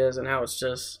gimmick is and how it's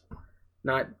just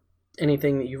not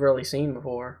anything that you've really seen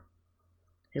before.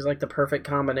 He's like the perfect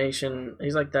combination.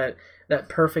 He's like that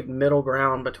perfect middle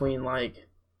ground between like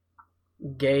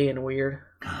gay and weird.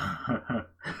 I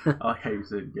like how you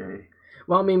said gay.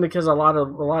 Well, I mean, because a lot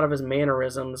of his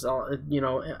mannerisms, a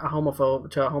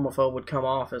homophobe would come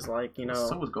off as like,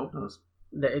 So was Goldust.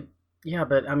 Yeah,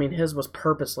 but I mean, his was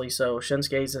purposely so.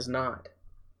 Shinsuke's is not.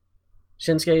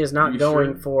 Shinsuke is not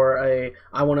going for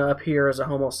I want to appear as a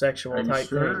homosexual type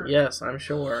thing. Yes, I'm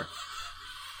sure.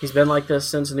 He's been like this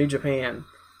since New Japan.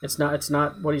 It's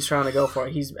not what he's trying to go for.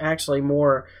 He's actually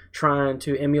more trying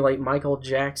to emulate Michael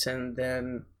Jackson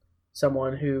than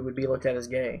someone who would be looked at as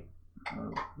gay.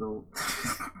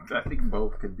 I think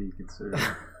both could be considered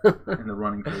in the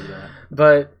running for that.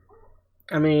 But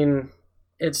I mean,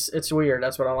 it's weird.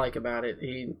 That's what I like about it.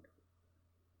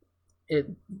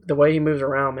 The way he moves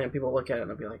around, man. People look at it and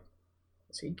they'll be like,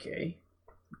 "Is he gay?"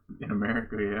 In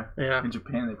America, yeah. Yeah. In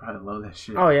Japan, they probably love that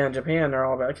shit. Oh yeah, in Japan they're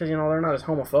all about because they're not as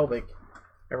homophobic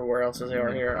everywhere else as they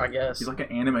are here. I guess he's like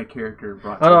an anime character.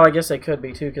 Although I guess they could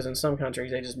be too, because in some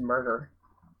countries they just murder.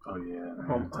 Oh yeah,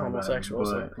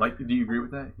 homosexuals. But like, do you agree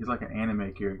with that? He's like an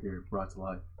anime character brought to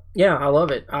life. Yeah, I love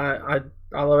it. I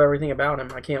love everything about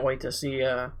him. I can't wait to see.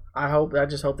 I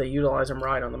just hope they utilize him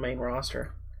right on the main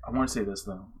roster. I want to say this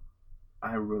though.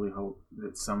 I really hope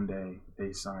that someday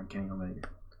they sign Kenny Omega.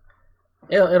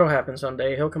 It'll happen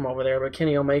someday. He'll come over there. But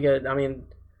Kenny Omega, I mean,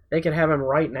 they could have him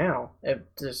right now. If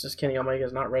it's just Kenny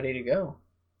Omega's not ready to go.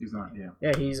 He's not. Yeah.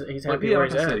 Yeah, he's happy where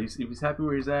he's at. If he's happy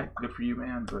where he's at, good for you,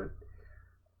 man. But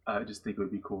I just think it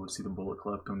would be cool to see the Bullet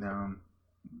Club come down.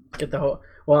 Get the whole.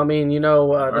 Well, I mean,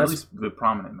 or at least the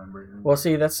prominent members. Well,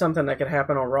 see, that's something that could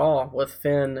happen on Raw with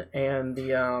Finn and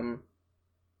the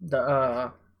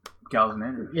Gallows and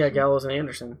Anderson. Yeah, Gallows and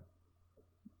Anderson.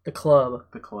 The club.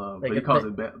 But he calls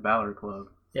it Balor Club.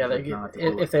 Yeah,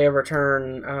 if they ever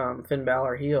turn Finn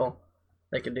Balor heel,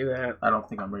 they could do that. I don't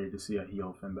think I'm ready to see a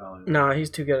heel Finn Balor. No, he's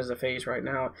too good as a face right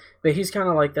now. But he's kind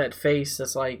of like that face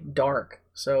that's like dark.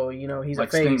 So, he's like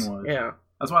a face. Sting was. Yeah.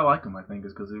 That's why I like him, I think,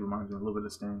 is because he reminds me a little bit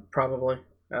of Sting. Probably.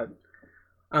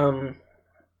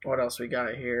 What else we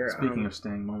got here? Speaking of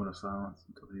Sting, moment of silence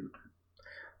until he returns.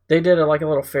 They did a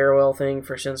little farewell thing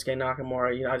for Shinsuke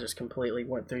Nakamura. I just completely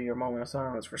went through your moment of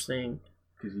silence for Sting.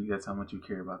 Because that's how much you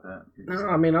care about that. No,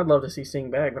 I mean, I'd love to see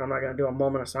Sting back, but I'm not going to do a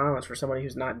moment of silence for somebody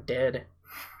who's not dead.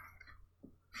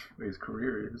 Where his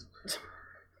career is.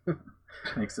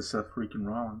 Thanks to Seth freaking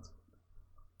Rollins.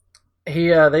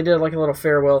 They did a little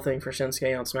farewell thing for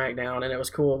Shinsuke on SmackDown, and it was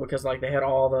cool because they had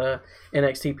all the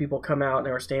NXT people come out and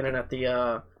they were standing at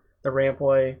the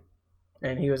rampway,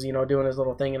 and he was doing his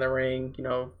little thing in the ring,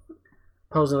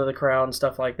 posing to the crowd and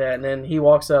stuff like that. And then he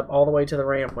walks up all the way to the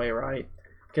rampway, right?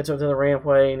 Gets up to the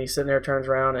rampway and he's sitting there, turns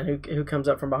around, and who comes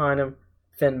up from behind him?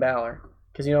 Finn Balor.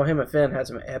 Because him and Finn had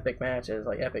some epic matches,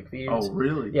 epic feuds. Oh,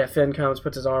 really? Yeah, Finn comes,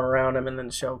 puts his arm around him, and then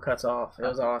the show cuts off. It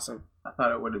was awesome. I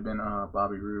thought it would have been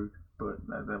Bobby Roode. But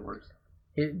that works.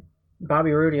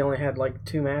 Bobby Roode he only had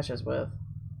 2 matches with.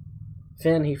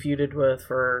 Finn he feuded with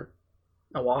for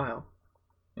a while.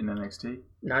 In NXT?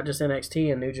 Not just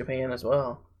NXT, in New Japan as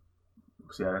well.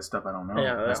 See, that's stuff I don't know.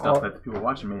 Yeah, that's stuff that the people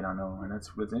watching may not know, and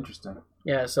that's what's interesting.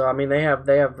 Yeah, so I mean they have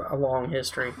a long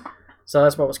history. So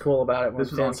that's what was cool about it when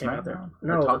Finn came out there.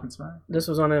 No, Talking Smack? This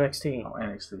was on NXT. Oh,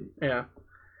 NXT. Yeah.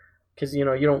 Because you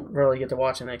don't really get to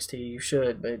watch NXT. You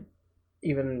should, but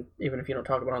even if you don't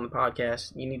talk about it on the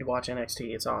podcast, you need to watch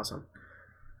NXT. It's awesome.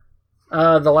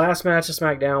 The last match of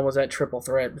SmackDown was that triple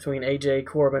threat between AJ,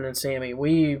 Corbin, and Sammy.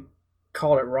 We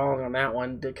called it wrong on that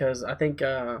one because I think...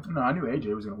 No, I knew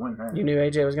AJ was going to win that. You knew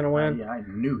AJ was going to win? Yeah, I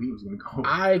knew he was going to go.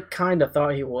 I kind of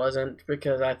thought he wasn't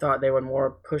because I thought they would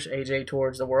more push AJ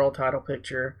towards the world title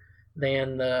picture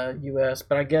than the U.S.,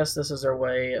 but I guess this is their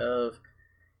way of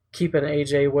keeping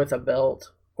AJ with a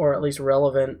belt, or at least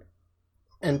relevant,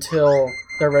 until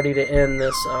they're ready to end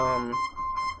this,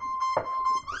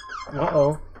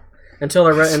 until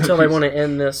they want to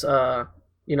end this,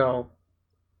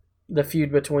 the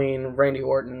feud between Randy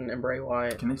Orton and Bray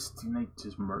Wyatt. Can they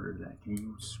just murder that? Can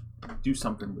you do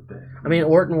something with that? I mean,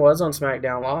 Orton was on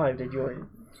SmackDown Live. Did you?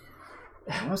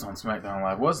 He was on SmackDown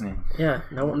Live, wasn't he? Yeah,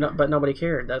 but nobody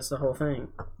cared. That's the whole thing.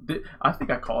 I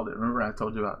think I called it. Remember I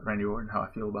told you about Randy Orton, how I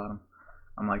feel about him?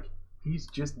 I'm like, he's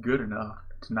just good enough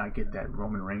to not get that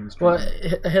Roman Reigns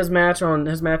treatment. Well, his match on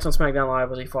SmackDown Live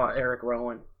was he fought Eric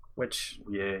Rowan, which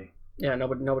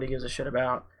nobody gives a shit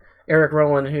about. Eric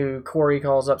Rowan, who Corey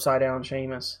calls upside down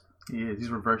Sheamus. Yeah, he's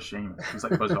reverse Sheamus. He's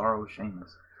like Bizarro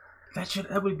Sheamus.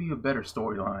 That would be a better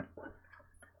storyline.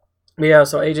 Yeah,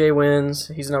 so AJ wins.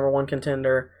 He's number one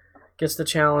contender. Gets the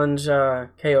challenge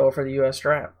KO for the U.S.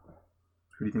 strap.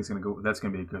 Who do you think's gonna go? That's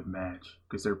gonna be a good match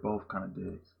because they're both kind of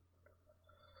dicks.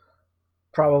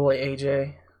 Probably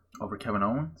AJ over Kevin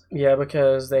Owens. Yeah,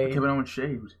 because Kevin Owens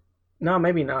shaved. No,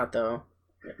 maybe not though.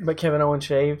 But Kevin Owens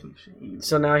shaved.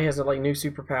 So now he has new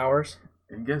superpowers.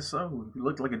 I guess so. He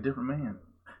looked like a different man.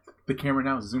 The camera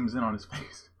now zooms in on his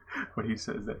face when he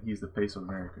says that he's the face of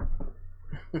America.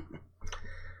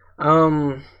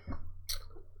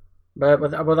 But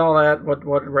with all that,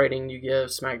 what rating you give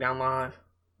SmackDown Live?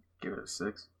 Give it a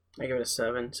 6. I give it a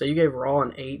 7. So you gave Raw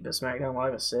an 8, but SmackDown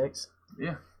Live a 6?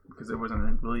 Yeah, because there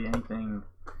wasn't really anything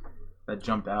that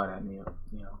jumped out at me.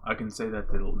 I can say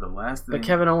that the last thing. But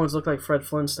Kevin Owens looked like Fred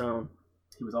Flintstone.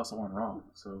 He was also on Raw,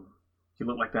 so he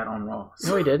looked like that on Raw.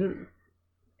 No, he didn't.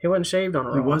 He wasn't shaved on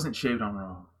Raw. He wasn't shaved on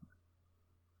Raw.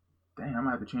 Dang, I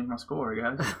might have to change my score,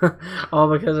 guys. All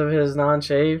because of his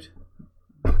non-shaved?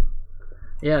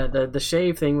 Yeah, the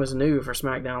shave thing was new for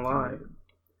SmackDown Live.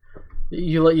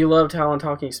 You loved how on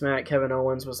Talking Smack, Kevin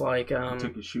Owens was like... he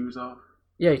took his shoes off?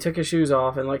 Yeah, he took his shoes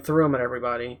off and threw them at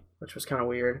everybody, which was kind of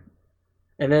weird.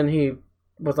 And then he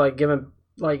was giving...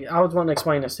 I was wanting to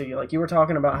explain this to you. You were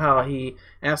talking about how he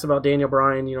asked about Daniel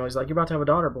Bryan. He's like, you're about to have a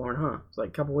daughter born, huh? It's a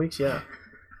couple weeks, yeah.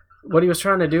 What he was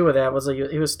trying to do with that was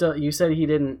he was still. You said he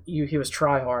didn't. He was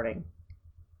try-harding.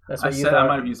 That's what you said. I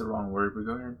might have used the wrong word, but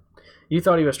go ahead. You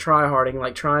thought he was try-harding,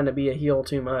 trying to be a heel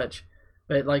too much.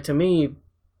 But to me,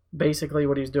 basically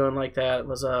what he was doing like that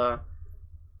was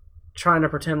trying to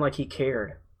pretend like he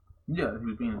cared. Yeah, he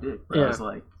was being a dick. But yeah. I was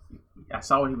like, I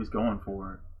saw what he was going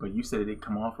for, but you said it didn't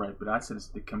come off right. But I said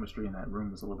the chemistry in that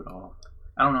room was a little bit off.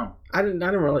 I don't know. I didn't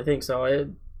really think so.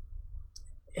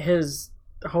 His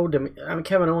whole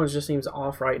Kevin Owens just seems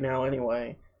off right now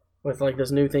anyway, with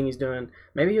this new thing he's doing.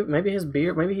 Maybe his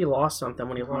beard. Maybe he lost something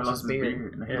when he lost his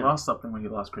beard. He lost something when he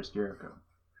lost Chris Jericho.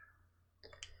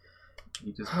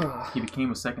 He became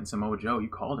a second Samoa Joe. You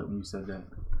called it when you said that.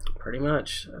 Pretty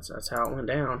much. That's how it went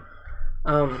down.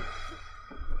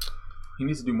 He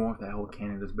needs to do more with that whole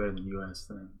Canada's better than U.S.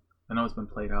 thing. I know it's been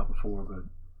played out before, but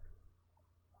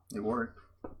it worked.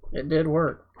 It did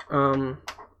work.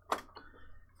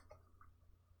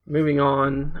 Moving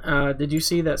on, did you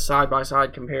see that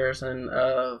side-by-side comparison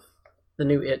of the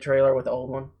new It trailer with the old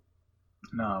one?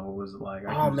 No, what was it like?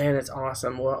 Oh, man, it's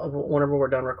awesome. Well, whenever we're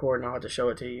done recording, I'll have to show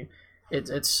it to you.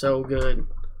 It's so good.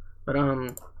 But,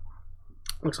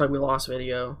 looks like we lost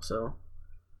video, so...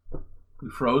 We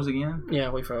froze again?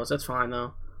 Yeah, we froze. That's fine,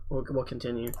 though. We'll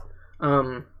continue.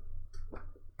 Yeah,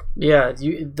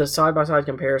 the side-by-side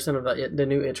comparison of the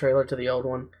new It trailer to the old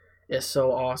one is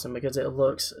so awesome because it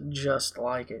looks just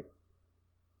like it.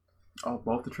 Oh,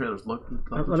 both the trailers look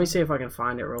like Let me see if I can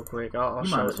find it real quick. I'll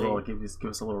show it to you. Give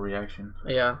us a little reaction.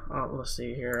 Yeah, let's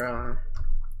see here.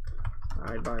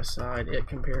 Side by side, It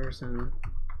comparison.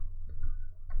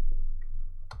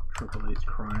 Triple H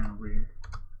crying over here.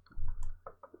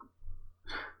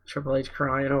 Triple H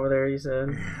crying over there, you said?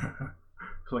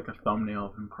 It's like a thumbnail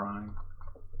of him crying.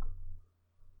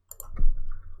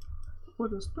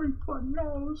 With his 3-foot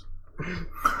nose. I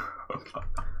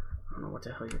don't know what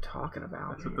the hell you're talking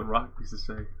about. That's what The Rock used to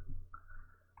say.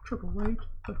 Triple H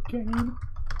again.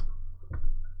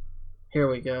 Here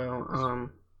we go.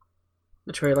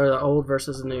 The trailer, the old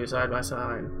versus the new, side by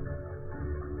side.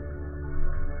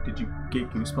 Did you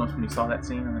get goosebumps when you saw that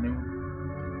scene in the new one?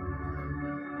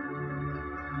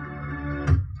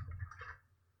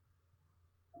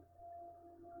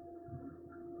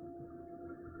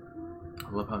 I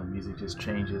love how the music just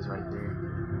changes right there.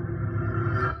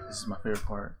 This is my favorite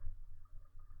part.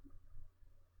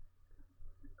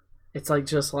 It's like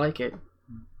just like it.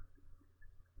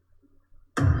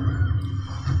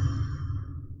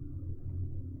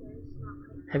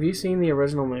 Have you seen the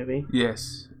original movie?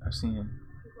 Yes, I've seen it.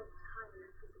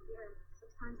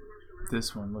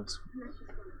 This one looks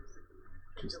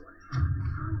just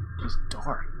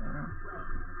dark, man.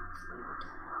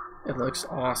 It looks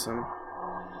awesome.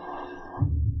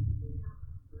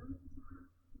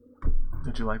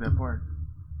 Did you like that part?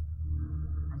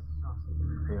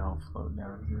 They all float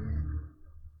down here.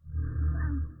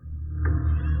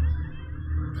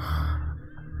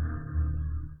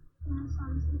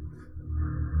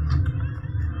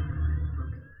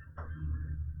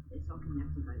 It's all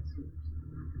connected by tubes.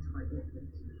 It's quite liquid.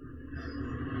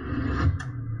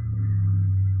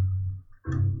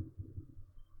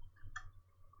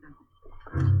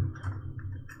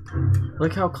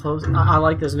 Look how close. I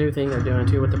like this new thing they're doing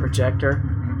too with the projector.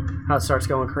 How it starts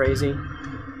going crazy.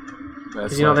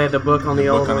 Because you know they had the book on the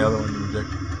old one. The other one, the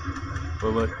projector.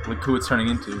 But look who it's turning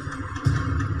into.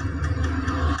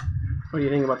 What do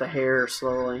you think about the hair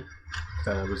slowly?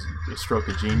 That was a stroke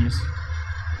of genius.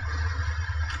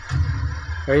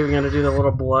 Are you even going to do the little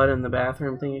blood in the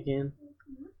bathroom thing again?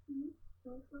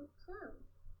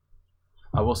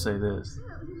 I will say this.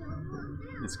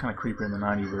 It's kind of creepier in the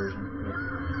 90s version.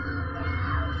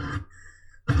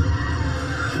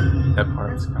 That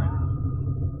part was kind of...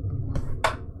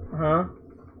 Huh?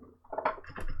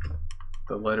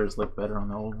 The letters look better on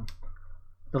the old one.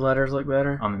 The letters look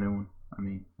better? On the new one. I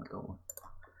mean, not the old one.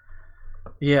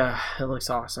 Yeah, it looks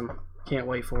awesome. Can't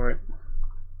wait for it.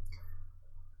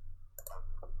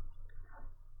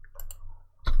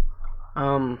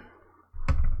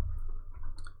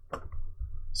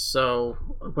 So,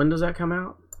 when does that come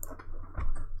out? I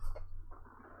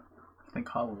think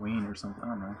Halloween or something. I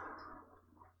don't know.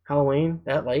 Halloween?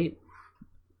 That late?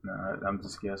 No, I'm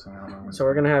just guessing. I don't know. So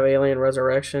we're going to have Alien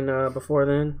Resurrection before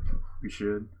then? We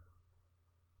should.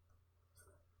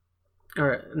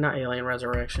 Or, not Alien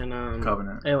Resurrection.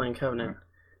 Covenant. Alien Covenant.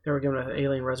 If they were giving us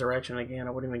Alien Resurrection again,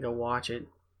 I wouldn't even go watch it.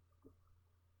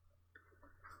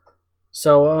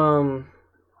 So,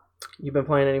 you been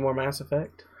playing any more Mass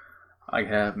Effect? I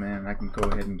have, man. I can go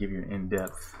ahead and give you an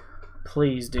in-depth.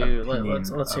 Please do.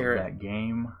 Let's hear it. That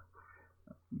game.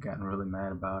 Gotten really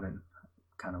mad about it.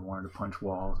 Kind of wanted to punch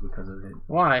walls because of it.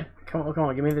 Why? Come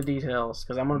on, give me the details,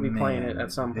 because I'm going to be playing it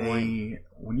at some point.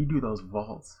 When you do those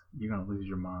vaults, you're going to lose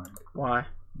your mind. Why?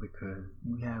 Because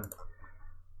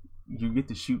you get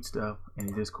to shoot stuff, and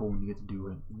it is cool when you get to do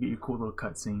it. You get your cool little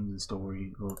cutscenes and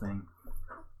story, little thing.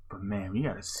 But man, you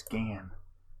got to scan.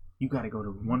 You got to go to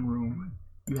one room.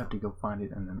 You have to go find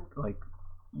it, and then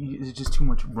it's just too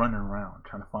much running around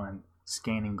trying to find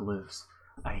scanning glyphs.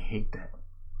 I hate that.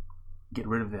 Get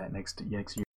rid of that next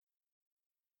year.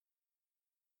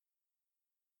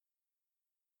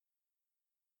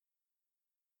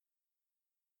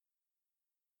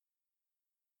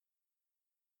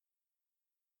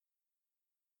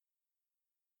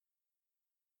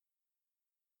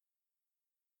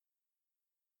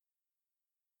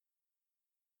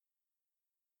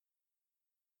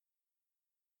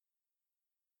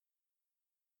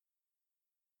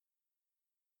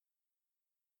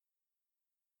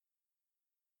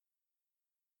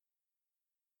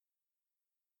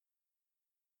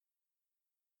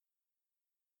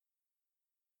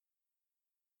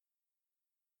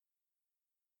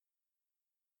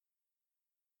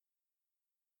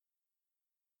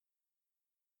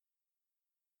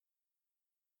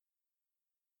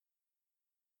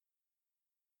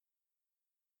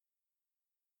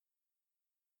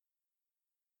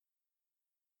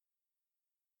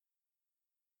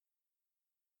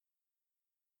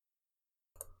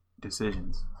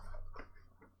 Decisions.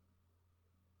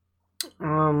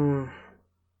 I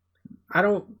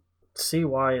don't see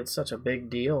why it's such a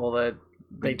big deal that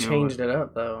they changed it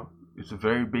up, though. It's a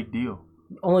very big deal.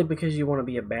 Only because you want to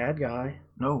be a bad guy.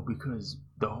 No, because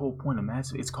the whole point of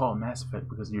it's called Mass Effect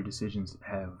because your decisions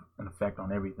have an effect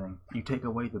on everything. You take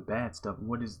away the bad stuff,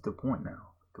 what is the point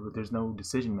now? There's no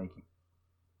decision making.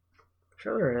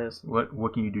 Sure there is.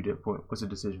 What can you do what's the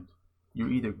decision?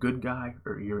 You're either good guy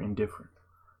or you're indifferent.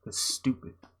 That's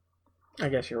stupid. I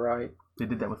guess you're right. They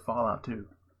did that with Fallout too.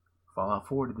 Fallout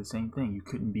 4 did the same thing. You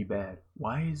couldn't be bad.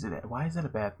 Why is that a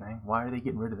bad thing? Why are they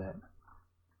getting rid of that?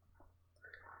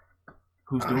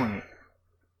 Who's doing it?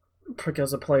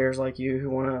 Because of players like you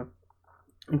who want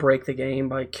to break the game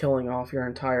by killing off your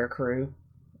entire crew.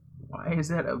 Why is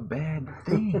that a bad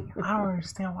thing? I don't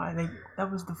understand why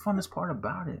that was the funnest part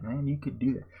about it, man. You could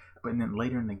do that. But then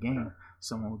later in the game,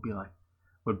 someone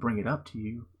would bring it up to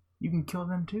you. You can kill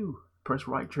them too. press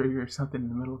right trigger or something in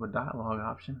the middle of a dialogue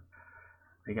option.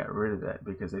 They got rid of that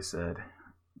because they said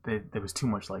there was too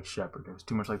much like Shepard. There was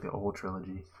too much like the old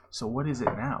trilogy. So what is it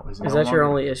now? Is that your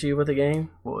only issue with the game?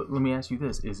 Well, let me ask you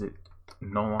this. Is it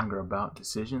no longer about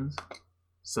decisions?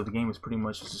 So the game is pretty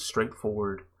much just a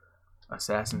straightforward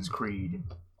Assassin's Creed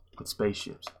with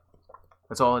spaceships.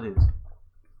 That's all it is.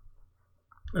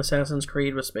 Assassin's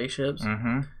Creed with spaceships?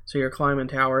 Mm-hmm. So you're climbing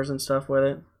towers and stuff with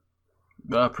it?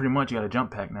 Pretty much. You got a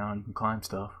jump pack now. You can climb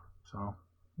stuff. So,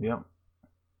 yep.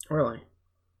 Really?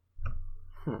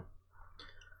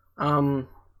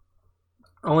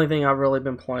 Only thing I've really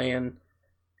been playing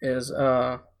is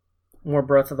more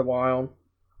Breath of the Wild,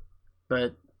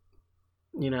 but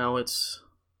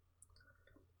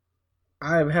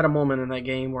I've had a moment in that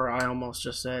game where I almost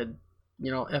just said,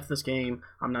 F this game,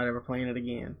 I'm not ever playing it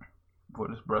again.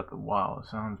 What is Breath of the Wild? It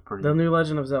sounds pretty... The new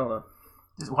Legend of Zelda.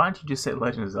 Why didn't you just say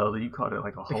Legend of Zelda? You called it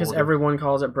like a whole... Because everyone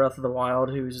calls it Breath of the Wild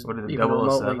who's what is it, even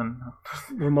 007?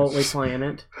 remotely playing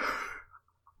it.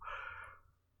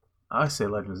 I say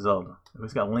Legend of Zelda. If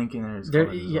it's got Link in there,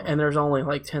 and there's only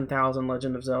like 10,000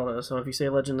 Legend of Zelda, so if you say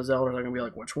Legend of Zelda, they're going to be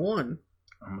like, which one?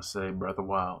 I'm going to say Breath of the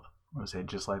Wild. I'm going to say it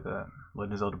just like that.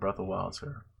 Legend of Zelda Breath of the Wild,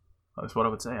 sir. That's what I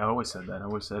would say. I always said that. I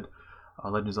always said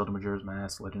Legend of Zelda Majora's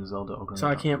Mask, Legend of Zelda Ocarina.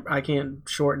 So I can't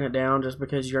shorten it down just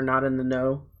because you're not in the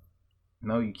know?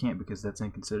 No, you can't because that's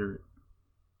inconsiderate.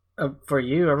 For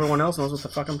you, everyone else knows what the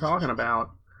fuck I'm talking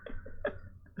about.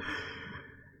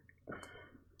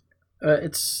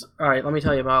 It's alright, let me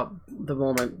tell you about the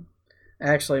moment.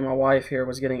 Actually, my wife here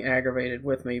was getting aggravated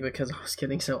with me because I was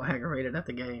getting so aggravated at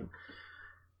the game.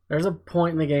 There's a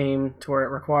point in the game to where it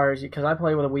requires you, because I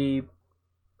play with a Wii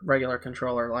regular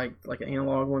controller, like an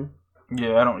analog one.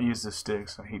 Yeah, I don't use the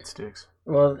sticks. I hate sticks.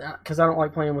 Well, because I don't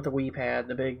like playing with the Wii pad,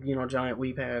 the big, giant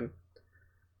Wii pad.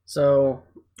 So...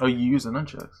 Oh, you use the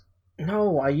nunchucks?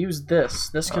 No, I use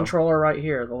this controller right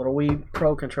here, the little Wii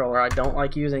Pro controller. I don't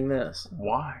like using this.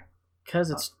 Why?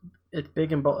 Because it's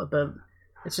big and bulky.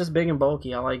 It's just big and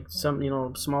bulky. I like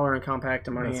something smaller and compact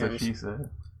in my hands. That's what she said.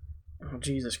 Oh,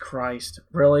 Jesus Christ!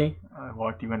 Really? I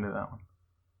walked you into that one.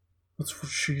 That's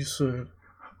what she said.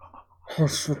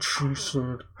 That's what she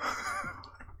said.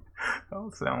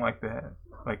 Don't sound like that,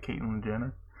 like Caitlyn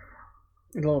Jenner.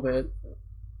 A little bit.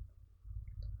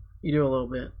 You do a little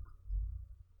bit.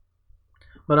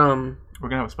 But we're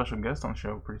gonna have a special guest on the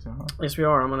show pretty soon, huh? Yes, we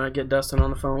are. I'm gonna get Dustin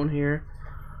on the phone here.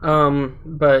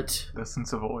 But Dustin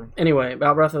Savoy. Anyway,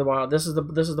 about Breath of the Wild, this is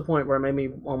the point where it made me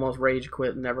almost rage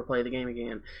quit and never play the game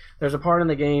again. There's a part in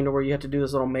the game where you have to do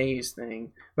this little maze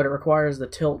thing, but it requires the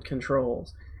tilt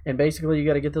controls, and basically you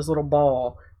got to get this little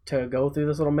ball to go through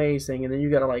this little maze thing, and then you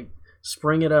got to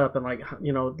spring it up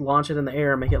and launch it in the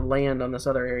air and make it land on this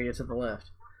other area to the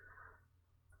left.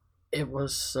 It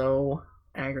was so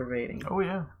aggravating. Oh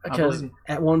yeah, because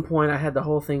at one point I had the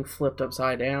whole thing flipped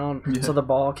upside down, so the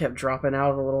ball kept dropping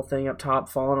out of the little thing up top,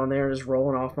 falling on there, and just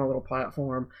rolling off my little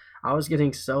platform. I was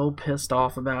getting so pissed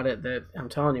off about it that I'm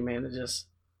telling you, man, it just...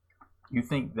 You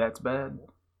think that's bad?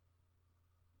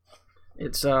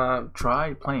 It's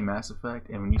try playing Mass Effect,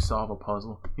 and when you solve a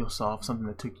puzzle, you'll solve something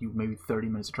that took you maybe 30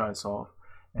 minutes to try to solve.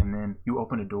 And then you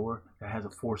open a door that has a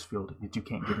force field that you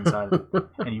can't get inside of it.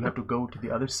 And you have to go to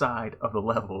the other side of the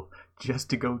level just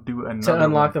to go do another to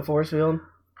unlock the force field?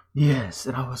 Yes.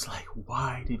 And I was like,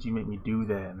 why did you make me do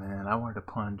that, man? I wanted to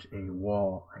punch a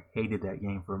wall. I hated that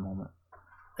game for a moment.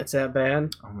 It's that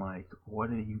bad? I'm like, what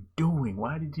are you doing?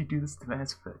 Why did you do this to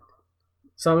Mass Effect?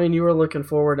 So, I mean, you were looking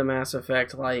forward to Mass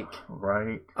Effect,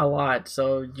 right, a lot.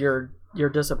 So you're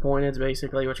disappointed, is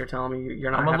basically what you're telling me. You're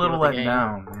not. I'm happy a little with let the game.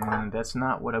 down, man. That's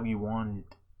not what we wanted.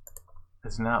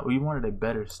 That's not. We wanted a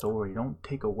better story. Don't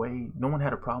take away. No one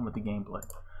had a problem with the gameplay.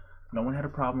 No one had a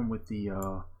problem with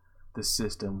the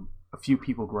system. A few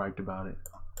people griped about it,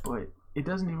 but it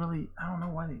doesn't really. I don't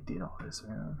know why they did all this,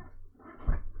 man.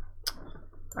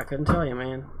 I couldn't tell you,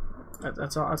 man.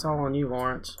 That's all. That's all on you,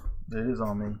 Lawrence. It is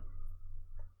on me.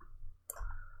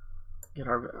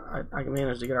 I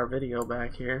managed to get our video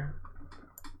back here.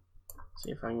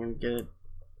 See if I can get it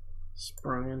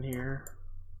sprung in here.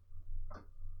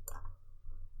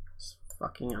 It's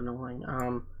fucking annoying.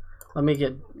 Let me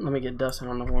get Dustin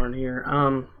on the horn here.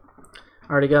 I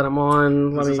already got him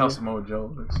on. This is how Samoa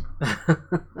Joe looks.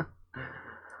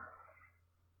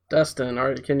 Dustin,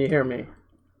 can you hear me?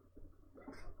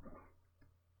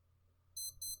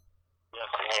 Yes,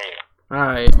 I hear you. All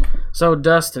right. So,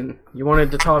 Dustin, you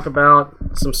wanted to talk about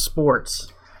some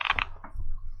sports.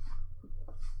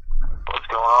 What's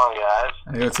going on, guys?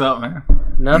 Hey, what's up, man?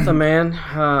 Nothing, man.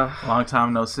 Long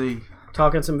time no see.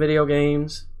 Talking some video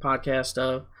games, podcast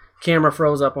stuff. camera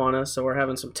froze up on us, so we're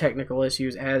having some technical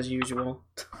issues as usual.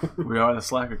 We are the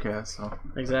Slackercast, so.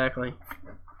 Exactly.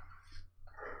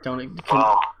 Well, it's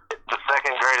the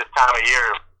second greatest time of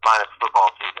year minus football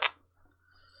season.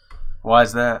 Why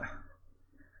is that?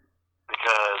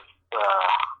 Because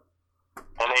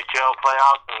NHL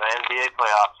playoffs and the NBA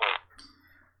playoffs are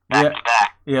back to back.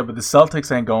 Yeah, but the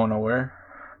Celtics ain't going nowhere.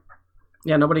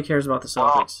 Yeah, nobody cares about the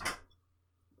Celtics. Well,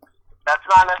 that's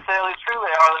not necessarily true.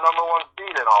 They are the number one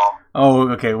seed and all. Oh,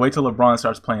 okay. Wait till LeBron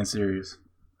starts playing series.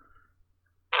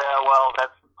 Yeah, well,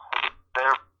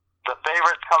 the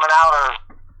favorites coming out are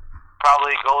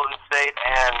probably Golden State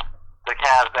and the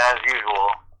Cavs as usual.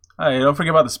 Hey, don't forget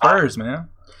about the Spurs, man.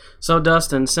 So,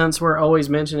 Dustin, since we're always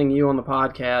mentioning you on the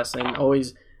podcast and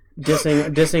always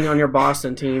dissing on your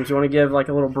Boston teams, you want to give like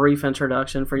a little brief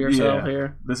introduction for yourself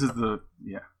here? This is the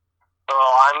So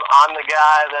I'm the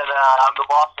guy that I'm the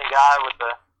Boston guy with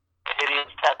the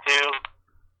hideous tattoo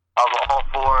of all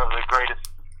four of the greatest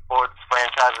sports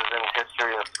franchises in the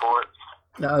history of sports.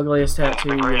 The ugliest tattoo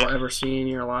you will ever see in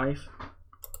your life.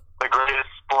 The greatest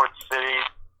sports city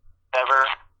ever,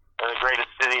 or the greatest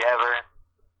city ever,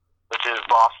 which is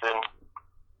Boston.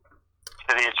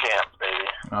 City of champs, baby.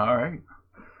 all right.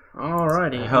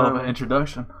 Alrighty. Hell of an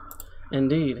introduction.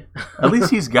 Indeed. At least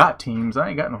he's got teams. I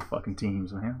ain't got no fucking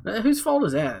teams, man. Whose fault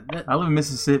is that? I live in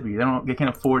Mississippi. They can't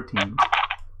afford teams.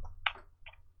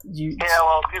 Yeah,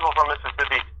 well, people from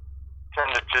Mississippi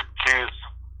tend to just choose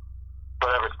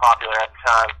whatever's popular at the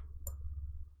time.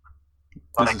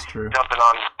 This is true. Jumping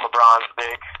on LeBron's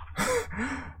dick.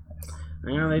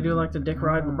 Yeah, they do like to dick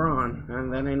ride LeBron,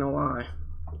 and that ain't no lie.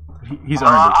 He's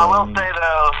earned it. I will say,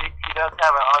 though, he does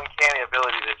have an uncanny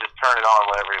ability to just turn it on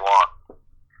whenever he wants.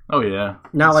 Oh, yeah.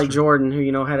 Not like Jordan,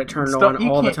 who, had it turned on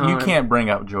all the time. You can't bring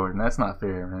up Jordan. That's not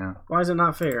fair, man. Why is it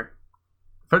not fair?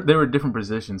 They were different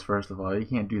positions, first of all. You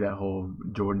can't do that whole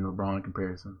Jordan-LeBron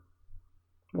comparison.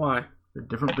 Why? They're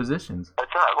different positions.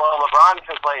 It's not, well, LeBron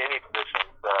can play any position.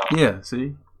 So Yeah,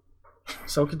 see?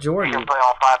 So could he Jordan. can play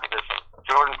all five positions.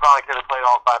 Jordan probably could have played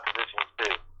all five positions,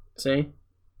 too. See?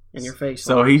 In your face.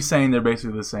 So he's saying they're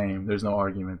basically the same. There's no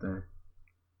argument there.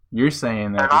 You're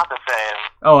saying that... They're not the same.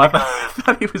 Oh, I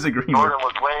thought he was agreeing. Jordan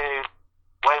was way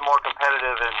more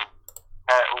competitive and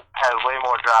had way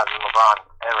more drives than LeBron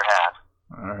ever had.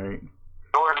 All right.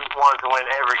 Jordan wanted to win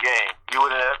every game. You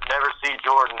would have never see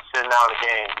Jordan sitting out a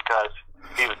game because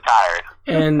he was tired.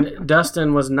 And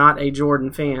Dustin was not a Jordan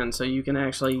fan, so you can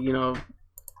actually,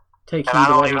 take heed And I to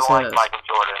don't what he even says. like Michael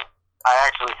Jordan. I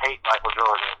actually hate Michael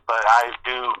Jordan, but I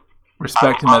do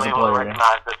Respect him as a I'm able to player.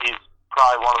 recognize that he's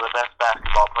probably one of the best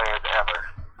basketball players ever,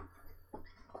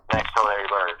 next to Larry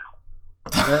Bird.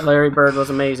 That Larry Bird was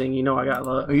amazing. I got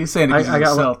love. Are you saying he's a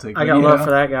Celtic? I got love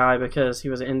for that guy because he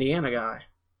was an Indiana guy.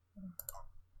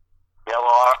 Yeah,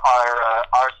 well,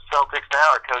 our Celtics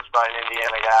now are coached by an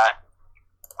Indiana guy,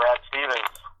 Brad Stevens.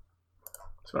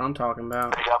 That's what I'm talking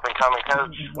about. Big up and coming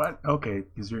coach. What? Okay,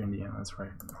 because you're Indiana. That's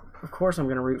right. Of course I'm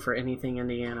going to root for anything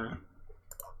Indiana.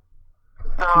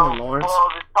 So, Come on, Lawrence. well,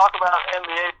 let's talk about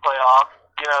NBA playoffs.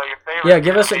 Your favorite. Yeah,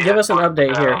 give us an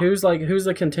update here. Who's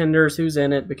the contenders? Who's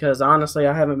in it? Because honestly,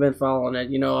 I haven't been following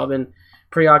it. I've been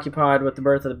preoccupied with the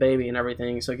birth of the baby and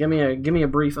everything. So give me a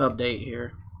brief update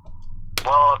here.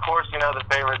 Well, of course, the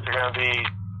favorites are going to be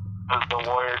the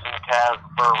Warriors and the Cavs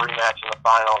for a rematch in the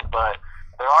finals. But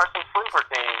there are some sleeper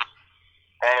teams,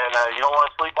 and you don't want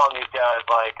to sleep on these guys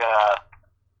like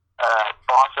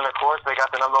Boston. Of course, they got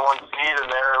the number one seed, and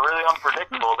they're really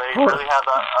unpredictable. They really have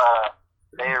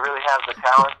the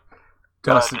talent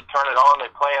to turn it on. They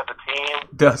play as a team.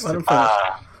 Dustin. But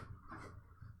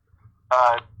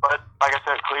like I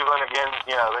said, Cleveland again.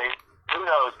 Who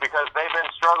knows? Because they've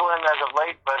been struggling as of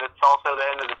late, but it's also the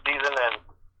end of the season, and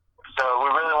so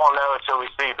we really won't know until we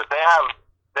see. But they don't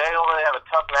really have a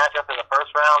tough matchup in the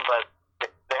first round, but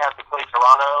they have to play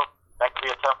Toronto. That could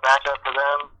be a tough matchup for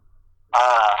them.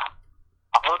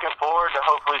 I'm looking forward to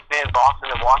hopefully seeing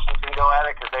Boston and Washington go at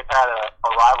it because they've had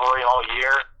a rivalry all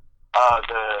year.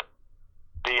 The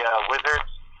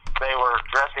Wizards, they were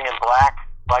dressing in black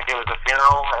like it was a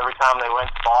funeral every time they went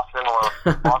to Boston or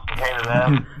Boston came to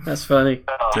them. That's funny.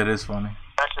 So, That is funny.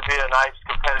 that should be a nice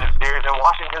competitive series. And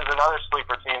Washington's another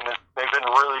sleeper team that they've been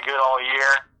really good all year.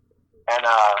 And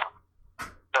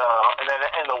then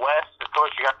in the West, of course,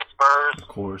 you got the Spurs. Of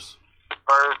course. The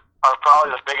Spurs are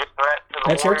probably the biggest threat to the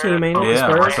That's your Warriors. team, ain't it? Yeah,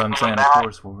 Spurs? that's what I'm saying. Of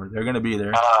course, they're going to be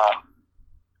there.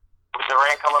 With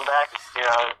Durant coming back,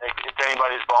 it's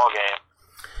anybody's ball game.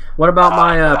 What about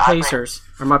my Pacers?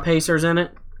 Are my Pacers in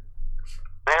it?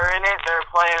 They're in it.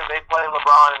 They play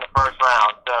LeBron in the first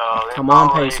round. So Come on,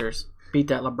 Pacers. Beat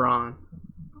that LeBron.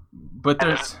 But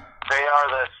there's... They are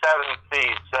the 7th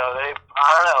seed, so I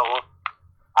don't know.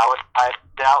 I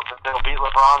doubt that they'll beat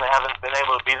LeBron. They haven't been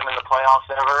able to beat him in the playoffs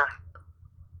ever,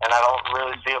 and I don't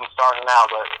really see them starting now.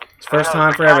 But it's first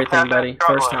time for everything, buddy.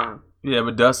 First time. Yeah,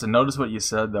 but Dustin, notice what you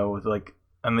said though. With like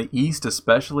on the East,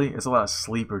 especially, it's a lot of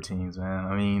sleeper teams, man.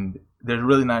 I mean, there's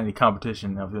really not any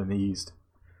competition up in the East.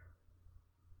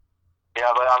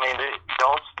 Yeah, but I mean,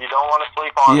 you don't want to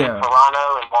sleep on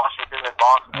Toronto and Washington and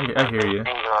Boston. I hear you.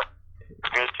 Teams are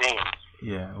good teams.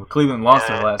 Yeah, well, Cleveland lost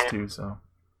their last two, so.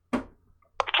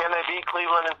 Can they beat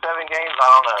Cleveland in 7 games? I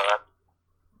don't know.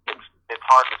 It's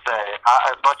hard to say.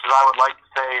 As much as I would like to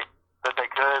say that they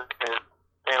could,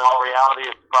 in all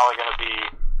reality, it's probably going to be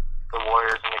the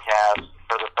Warriors and the Cavs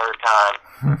for the 3rd time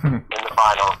in the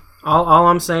finals. All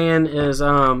I'm saying is,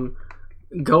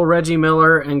 go Reggie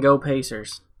Miller and go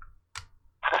Pacers.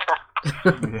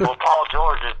 Well, Paul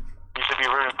George, you should be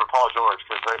rooting for Paul George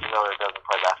because Reggie Miller doesn't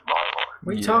play basketball anymore.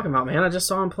 What are you talking about, man? I just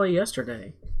saw him play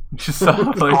yesterday. Just saw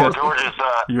him play Paul George is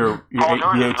your Paul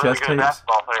George is a VHS really good tapes?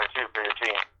 basketball player too for your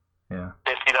team. Yeah.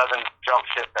 If he doesn't jump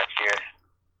ship next year.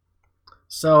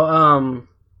 So,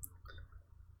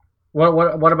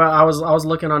 what about? I was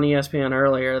looking on ESPN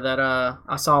earlier that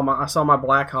I saw my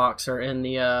Blackhawks are in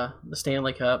the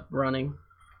Stanley Cup running.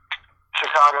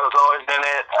 Chicago's always in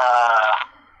it.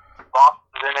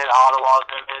 Boston's in it. Ottawa's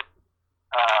in it.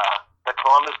 The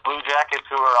Columbus Blue Jackets,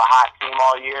 who are a hot team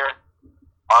all year,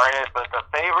 are in it. But the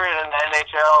favorite in the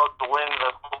NHL to win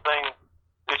the whole thing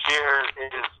this year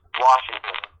is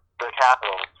Washington, the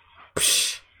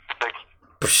Capitals.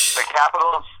 The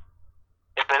Capitals,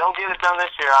 if they don't get it done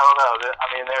this year, I don't know. I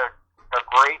mean, they're a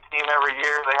great team every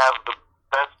year. They have the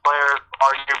best players,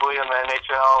 arguably, in the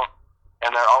NHL,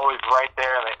 and they're always right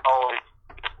there, and they always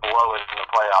just blow it in the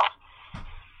playoffs.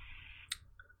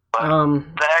 But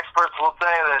the experts will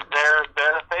say that they're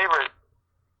the favorite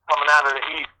coming out of the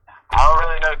East. I don't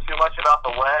really know too much about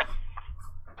the West,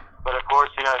 but of course,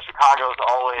 Chicago's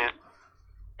always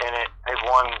in it. They've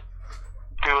won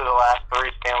 2 of the last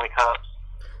 3 Stanley Cups.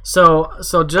 So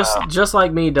just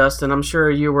like me, Dustin, I'm sure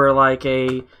you were like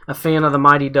a fan of the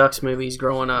Mighty Ducks movies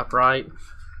growing up, right?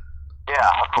 Yeah,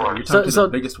 of course. You're talking to the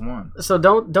biggest one. So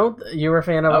don't you were a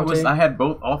fan of them too? I had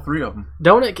all 3 of them.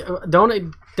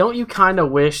 Don't you kind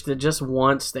of wish that just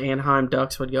once the Anaheim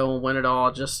Ducks would go and win it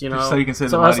all, just so you can say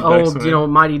so the us Mighty Ducks old win.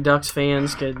 Mighty Ducks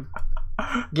fans could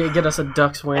get us a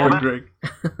Ducks win.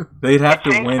 They'd have to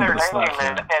They changed win their to slap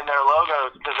name them. and their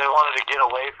logos because they wanted to get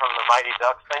away from the Mighty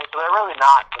Ducks thing. So they're really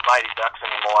not the Mighty Ducks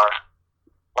anymore,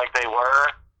 like they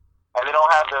were. And they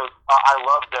don't have those. I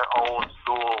love their old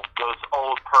school, those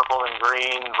old purple and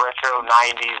green retro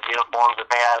 '90s uniforms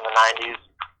that they had in the '90s.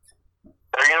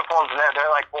 Their uniforms,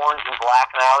 they're like orange and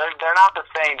black now. They're not the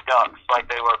same Ducks like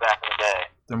they were back in the day.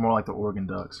 They're more like the Oregon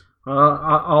Ducks.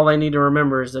 All they need to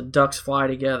remember is that ducks fly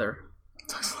together.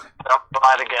 Ducks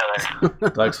fly together.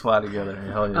 Ducks fly together.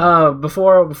 Hell yeah.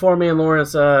 Before me and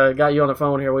Lawrence got you on the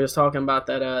phone here, we was talking about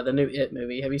that the new It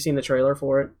movie. Have you seen the trailer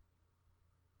for it?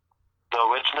 The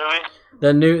which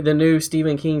movie? The new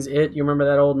Stephen King's It. You remember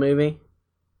that old movie?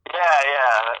 Yeah,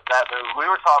 that movie.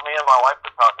 Me and my wife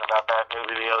were talking about that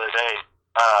movie the other day.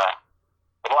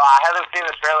 Well, I haven't seen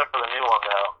the trailer for the new one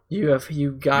though.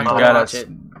 You got to watch it.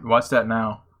 Watch that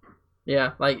now.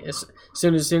 Yeah, like as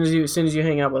soon as you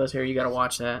hang out with us here, you got to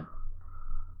watch that.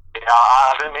 Yeah,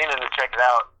 I've been meaning to check it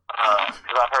out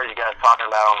because I've heard you guys talking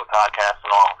about it on the podcast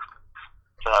and all.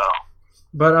 So.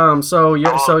 But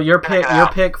so your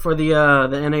pick for the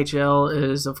NHL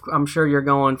is I'm sure you're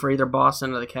going for either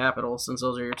Boston or the Capitals since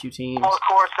those are your 2 teams. Well, of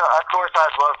course,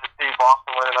 I'd love to see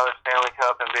Boston win another Stanley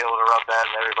Cup and be able to rub that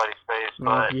in everybody's face.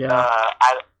 But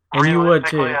and you would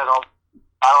too. I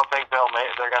don't think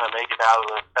they're going to make it out of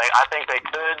this thing. I think they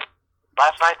could.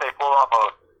 Last night they pulled off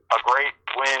a great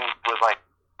win with like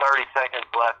 30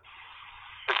 seconds left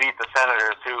to beat the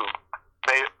Senators, who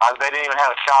they didn't even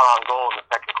have a shot on goal in the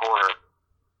second quarter.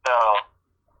 So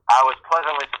I was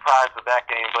pleasantly surprised with that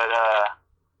game, but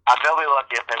they'll be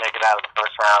lucky if they make it out of the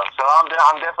first round. So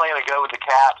I'm definitely going to go with the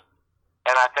Caps,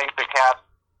 and I think the Caps.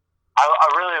 I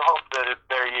really hope that it's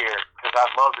their year because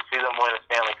I'd love to see them win a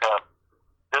Stanley Cup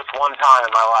just one time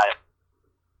in my life.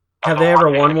 Have they ever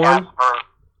won one?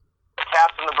 The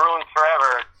Caps and the Bruins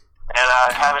forever, and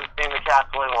I haven't seen the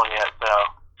Caps win one yet. So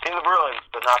seen the Bruins,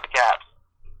 but not the Caps.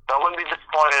 So I wouldn't be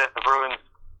disappointed if the Bruins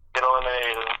get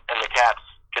eliminated and the Caps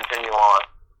continue on.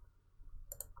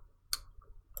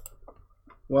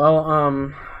 Well,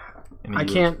 I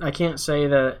can't say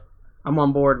that I'm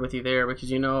on board with you there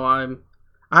because I'm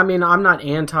not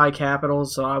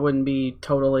anti-Capitals, so I wouldn't be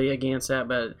totally against that.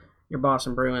 But your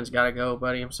Boston Bruins got to go,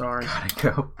 buddy. I'm sorry. Gotta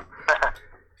go.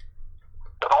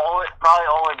 Probably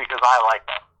only because I like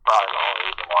them. Probably the only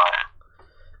reason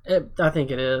why. I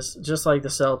think it is. Just like the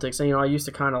Celtics. And, I used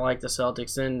to kind of like the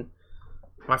Celtics. Then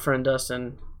my friend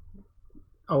Dustin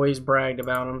always bragged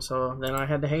about them, so then I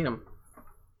had to hate them.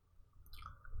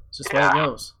 It's just the way it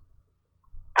goes.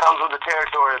 Comes with the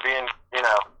territory of being,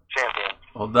 champion.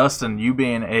 Well, Dustin, you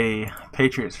being a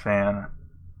Patriots fan,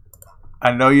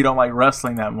 I know you don't like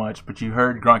wrestling that much, but you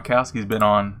heard Gronkowski's been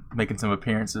on making some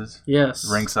appearances. Yes.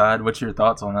 Ringside. What's your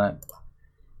thoughts on that?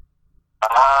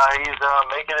 He's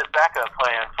making his backup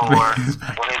plan for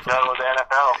when he's done with the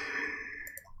NFL.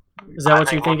 Is that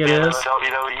what you think it is?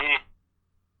 WWE,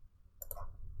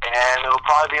 and it'll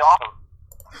probably be awesome.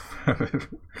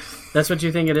 That's what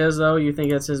you think it is, though? You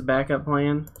think it's his backup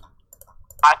plan?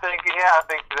 I think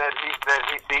that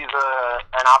he sees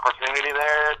an opportunity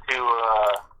there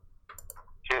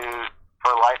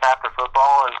for life after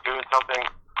football and doing something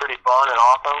pretty fun and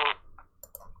awesome.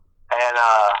 And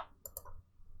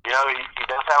he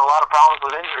does have a lot of problems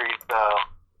with injuries, so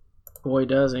Boy,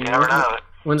 does he. you never know.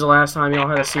 When's the last time y'all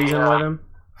had a season with him?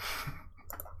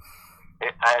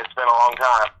 It's been a long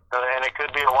time, and it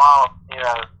could be a while.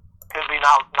 Could be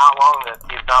not long that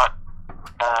he's not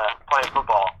playing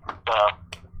football. So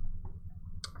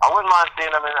I wouldn't mind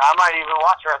seeing him, and I might even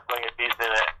watch wrestling if he's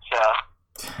in it. So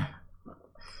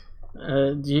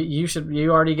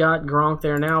You already got Gronk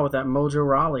there now with that Mojo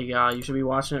Rawley guy. You should be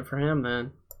watching it for him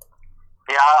then.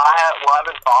 Yeah, I've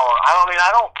been following.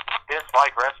 I don't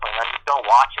dislike wrestling. I just don't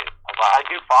watch it. I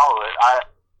do follow it.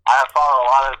 I follow a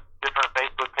lot of different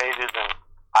Facebook pages, and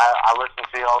I listen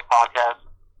to y'all's podcasts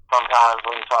sometimes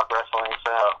when you talk wrestling.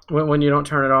 So when you don't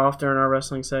turn it off during our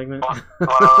wrestling segment. when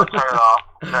I don't turn it off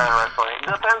during wrestling,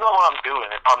 it depends on what I'm doing.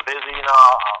 If I'm busy,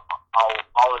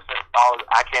 I'll listen.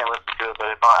 I can't listen to it,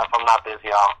 but if I'm not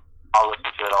busy, I'll listen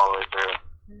to it all the way through.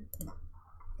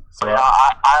 So yeah,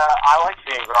 I like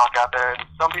seeing Gronk out there. And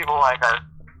some people are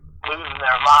losing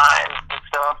their minds and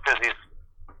stuff because he's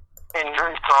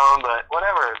injury prone, but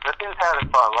whatever. The dude's having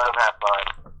fun. Let him have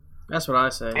fun. That's what I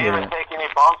say. He didn't take any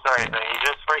bumps or anything. He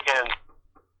just freaking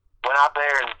went out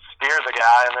there and speared the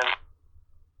guy, and then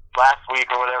last week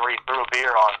or whatever, he threw a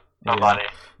beer on somebody.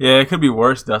 Yeah, it could be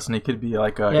worse, Dustin. It could be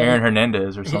like Aaron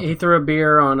Hernandez or something. He threw a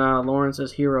beer on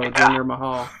Lawrence's hero, Jinder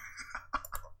Mahal.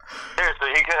 Seriously,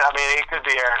 he could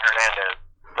be Aaron Hernandez.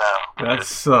 So that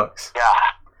sucks. Yeah.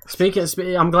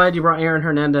 I'm glad you brought Aaron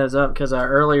Hernandez up because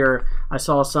earlier I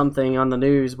saw something on the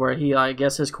news where I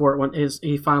guess his court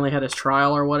he finally had his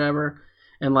trial or whatever,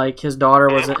 and his daughter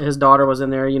was in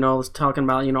there, was talking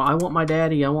about I want my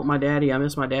daddy, I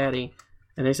miss my daddy,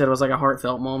 and they said it was like a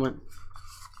heartfelt moment.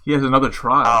 He has another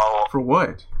trial for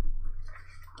what?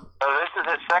 So this is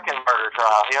his second murder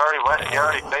trial. He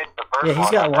already faced the first one. Yeah,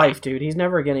 he's got life, dude. He's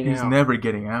never getting out. He's never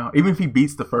getting out. Even if he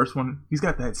beats the first one, he's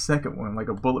got that second one, like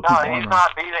a bulletproof armor. No, he's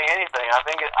not beating anything.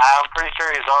 I'm pretty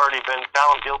sure he's already been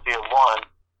found guilty of one,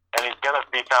 and he's going to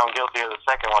be found guilty of the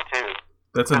second one, too.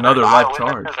 That's another life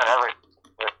charge. The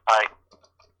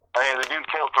dude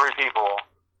killed 3 people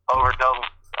over dumb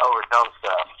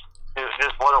stuff. Dude,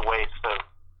 just what a waste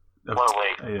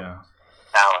Yeah.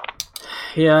 talent.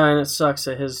 Yeah, and it sucks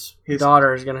that his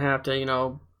daughter is going to have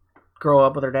to, grow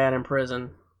up with her dad in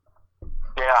prison.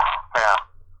 Yeah.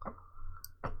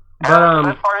 But the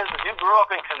best part is the dude grew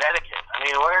up in Connecticut.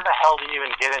 Where the hell do you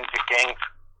even get into gang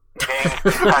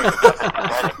stuff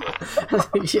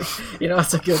in Connecticut?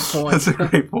 That's a good point. That's a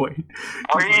great point.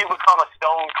 Where do you become a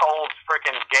stone cold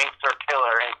freaking gangster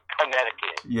killer in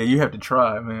Connecticut? Yeah, you have to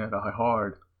try, man,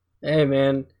 hard. Hey,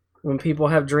 man, when people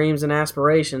have dreams and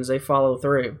aspirations, they follow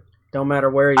through. Don't matter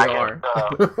where you are.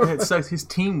 It sucks. His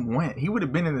team went. He would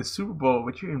have been in the Super Bowl,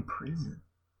 but you're in prison.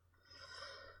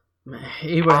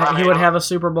 He would have a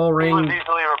Super Bowl ring. He was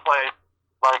easily replaced,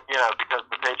 because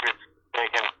the Patriots, they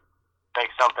can make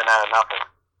something out of nothing.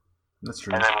 That's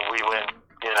true. And then we win,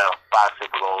 5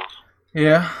 Super Bowls.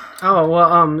 Yeah. Oh well,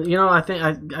 I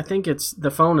think it's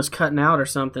the phone is cutting out or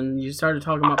something. You started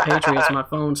talking about Patriots, my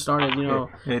phone started,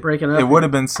 breaking up. It would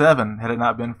have been 7 had it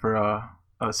not been for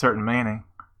a certain Manning.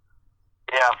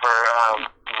 Yeah, for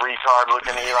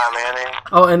retard-looking Eli Manning.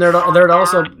 Oh, and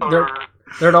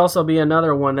there'd also be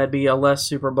another one that'd be a less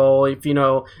Super Bowl if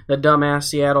the dumbass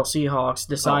Seattle Seahawks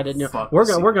decided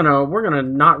we're gonna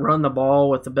not run the ball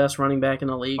with the best running back in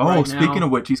the league. Oh, speaking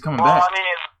of which, he's coming back.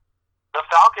 The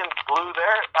Falcons blew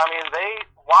their.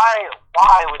 Why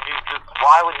would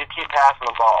you keep passing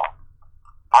the ball?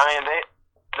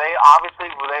 They obviously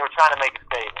they were trying to make a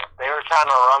statement. They were trying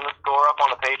to run the score up on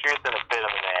the Patriots, and it bit them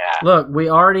in the ass. Look, we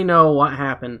already know what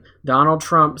happened. Donald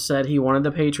Trump said he wanted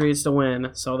the Patriots to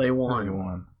win, so they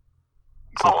won.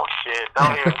 Bullshit!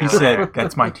 Don't even. He said,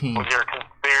 "That's my team." With your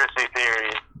conspiracy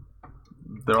theories.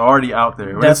 They're already out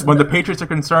there. When the Patriots are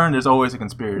concerned, there's always a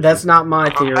conspiracy. That's not my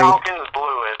theory. The Falcons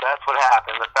blew it. That's what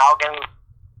happened. The Falcons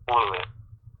blew it.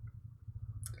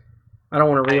 I don't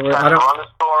want to They relive. tried I to don't. run the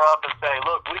score up and say,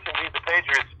 look, we can beat the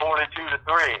Patriots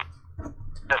 42-3.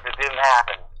 Except it didn't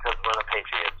happen because we're the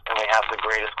Patriots and we have the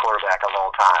greatest quarterback of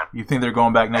all time. You think they're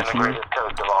going back And next the year? greatest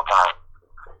coach of all time.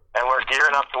 And we're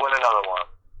gearing up to win another one.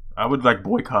 I would like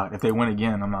boycott. If they win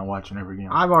again, I'm not watching every game.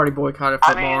 I've already boycotted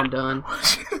football. I mean- I'm done.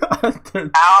 How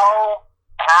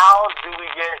do we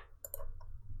get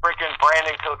freaking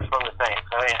Brandon Cooks from the Saints?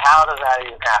 I mean, how does that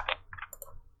even happen?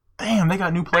 Damn, they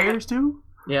got new players too?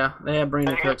 Yeah, they have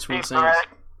Brandon Cooks from the Saints.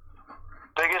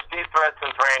 Biggest deep threat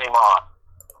since Randy Moss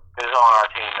is on our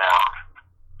team now.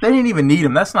 They didn't even need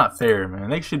him. That's not fair, man.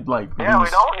 They should like. Yeah, we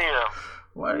don't need him.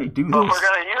 Why do they do But this? we're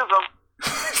going to use him.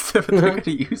 But they're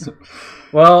gonna use him.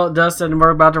 Well, Dustin,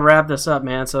 we're about to wrap this up,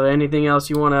 man. So anything else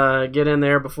you want to get in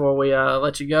there before we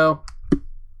let you go?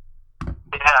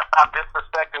 Yeah, stop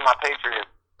disrespecting my Patriots.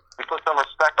 You put some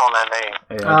respect on that name.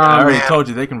 Hey, I already man. told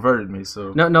you they converted me,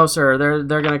 so. No, sir. They're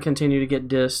going to continue to get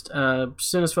dissed. As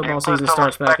soon as football You put season some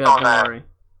starts back respect up, on don't that. worry.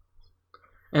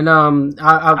 And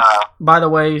by the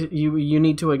way, you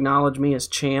need to acknowledge me as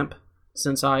champ,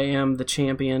 since I am the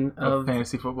champion Of of.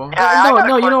 fantasy football? Yeah, I got a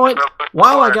No, you know what? question real quick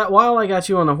While I got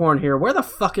you on the horn here, where the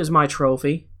fuck is my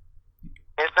trophy?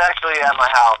 It's actually at my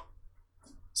house.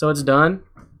 So it's done.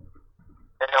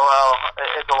 Well,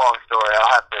 it's a long story.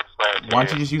 I'll have to explain it to you. Why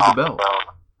don't you just use the belt?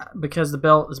 Because the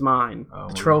belt is mine. Oh, The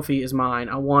really? trophy is mine.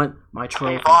 I want my He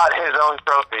trophy. bought his own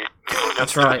trophy.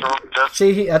 That's right. Just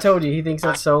See, I told you, he thinks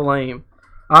that's so lame.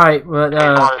 All right, but he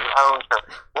bought his own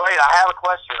trophy. Wait, I have a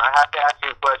question. I have to ask you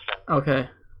a question. okay.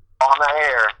 On the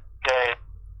air, okay?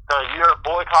 So you're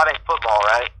boycotting football,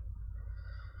 right?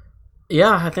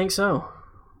 Yeah, I think so.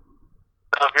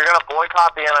 So if you're going to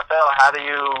boycott the NFL,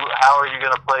 how are you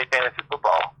going to play fantasy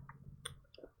football?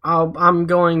 I'm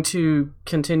going to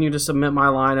continue to submit my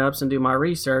lineups and do my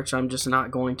research. I'm just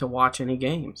not going to watch any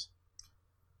games.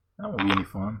 That won't be any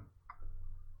fun.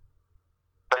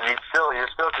 But you're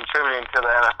still contributing to the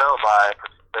NFL by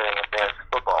participating in fantasy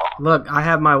football. Look, I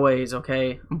have my ways,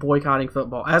 okay? I'm boycotting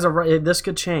football. This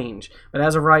could change, but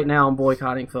as of right now, I'm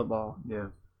boycotting football. Yeah.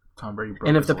 Tom Brady broke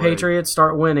And if his the leg. Patriots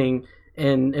start winning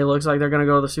and it looks like they're going to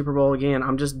go to the Super Bowl again,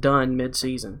 I'm just done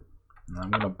mid-season. I'm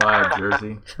going to buy a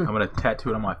jersey. I'm going to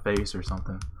tattoo it on my face or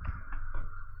something.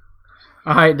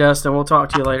 All right, Dustin, we'll talk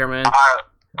to you later, man. All right.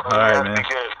 All right, That'd man. Be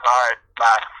good. All right.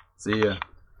 Bye. See ya.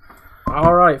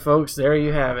 All right, folks, there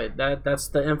you have it. That's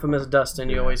the infamous Dustin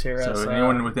you always hear us So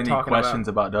anyone with any talking questions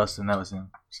about Dustin, that was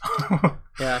him.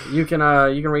 Yeah, you can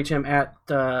reach him at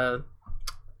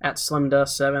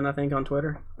SlimDust7, I think, on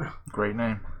Twitter. Great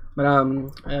name.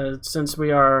 But since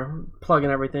we are plugging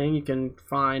everything, you can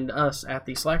find us at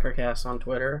the Slackercast on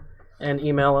Twitter and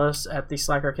email us at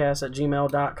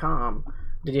theslackercast@gmail.com.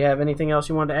 Did you have anything else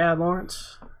you wanted to add,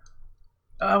 Lawrence?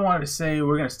 I wanted to say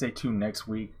we're going to stay tuned next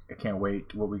week. I can't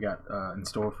wait what we got in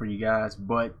store for you guys.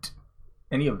 But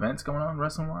any events going on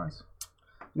wrestling-wise?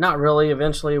 Not really.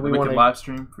 Eventually, we We want can to. live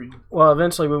stream for you? Well,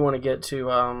 eventually, we want to get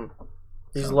to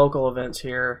these local events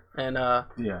here and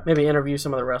Yeah. maybe interview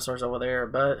some of the wrestlers over there.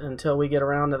 But until we get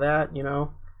around to that,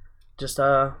 just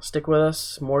stick with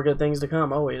us. More good things to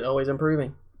come. Always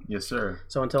improving. Yes, sir.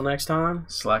 So until next time.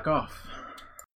 Slack off.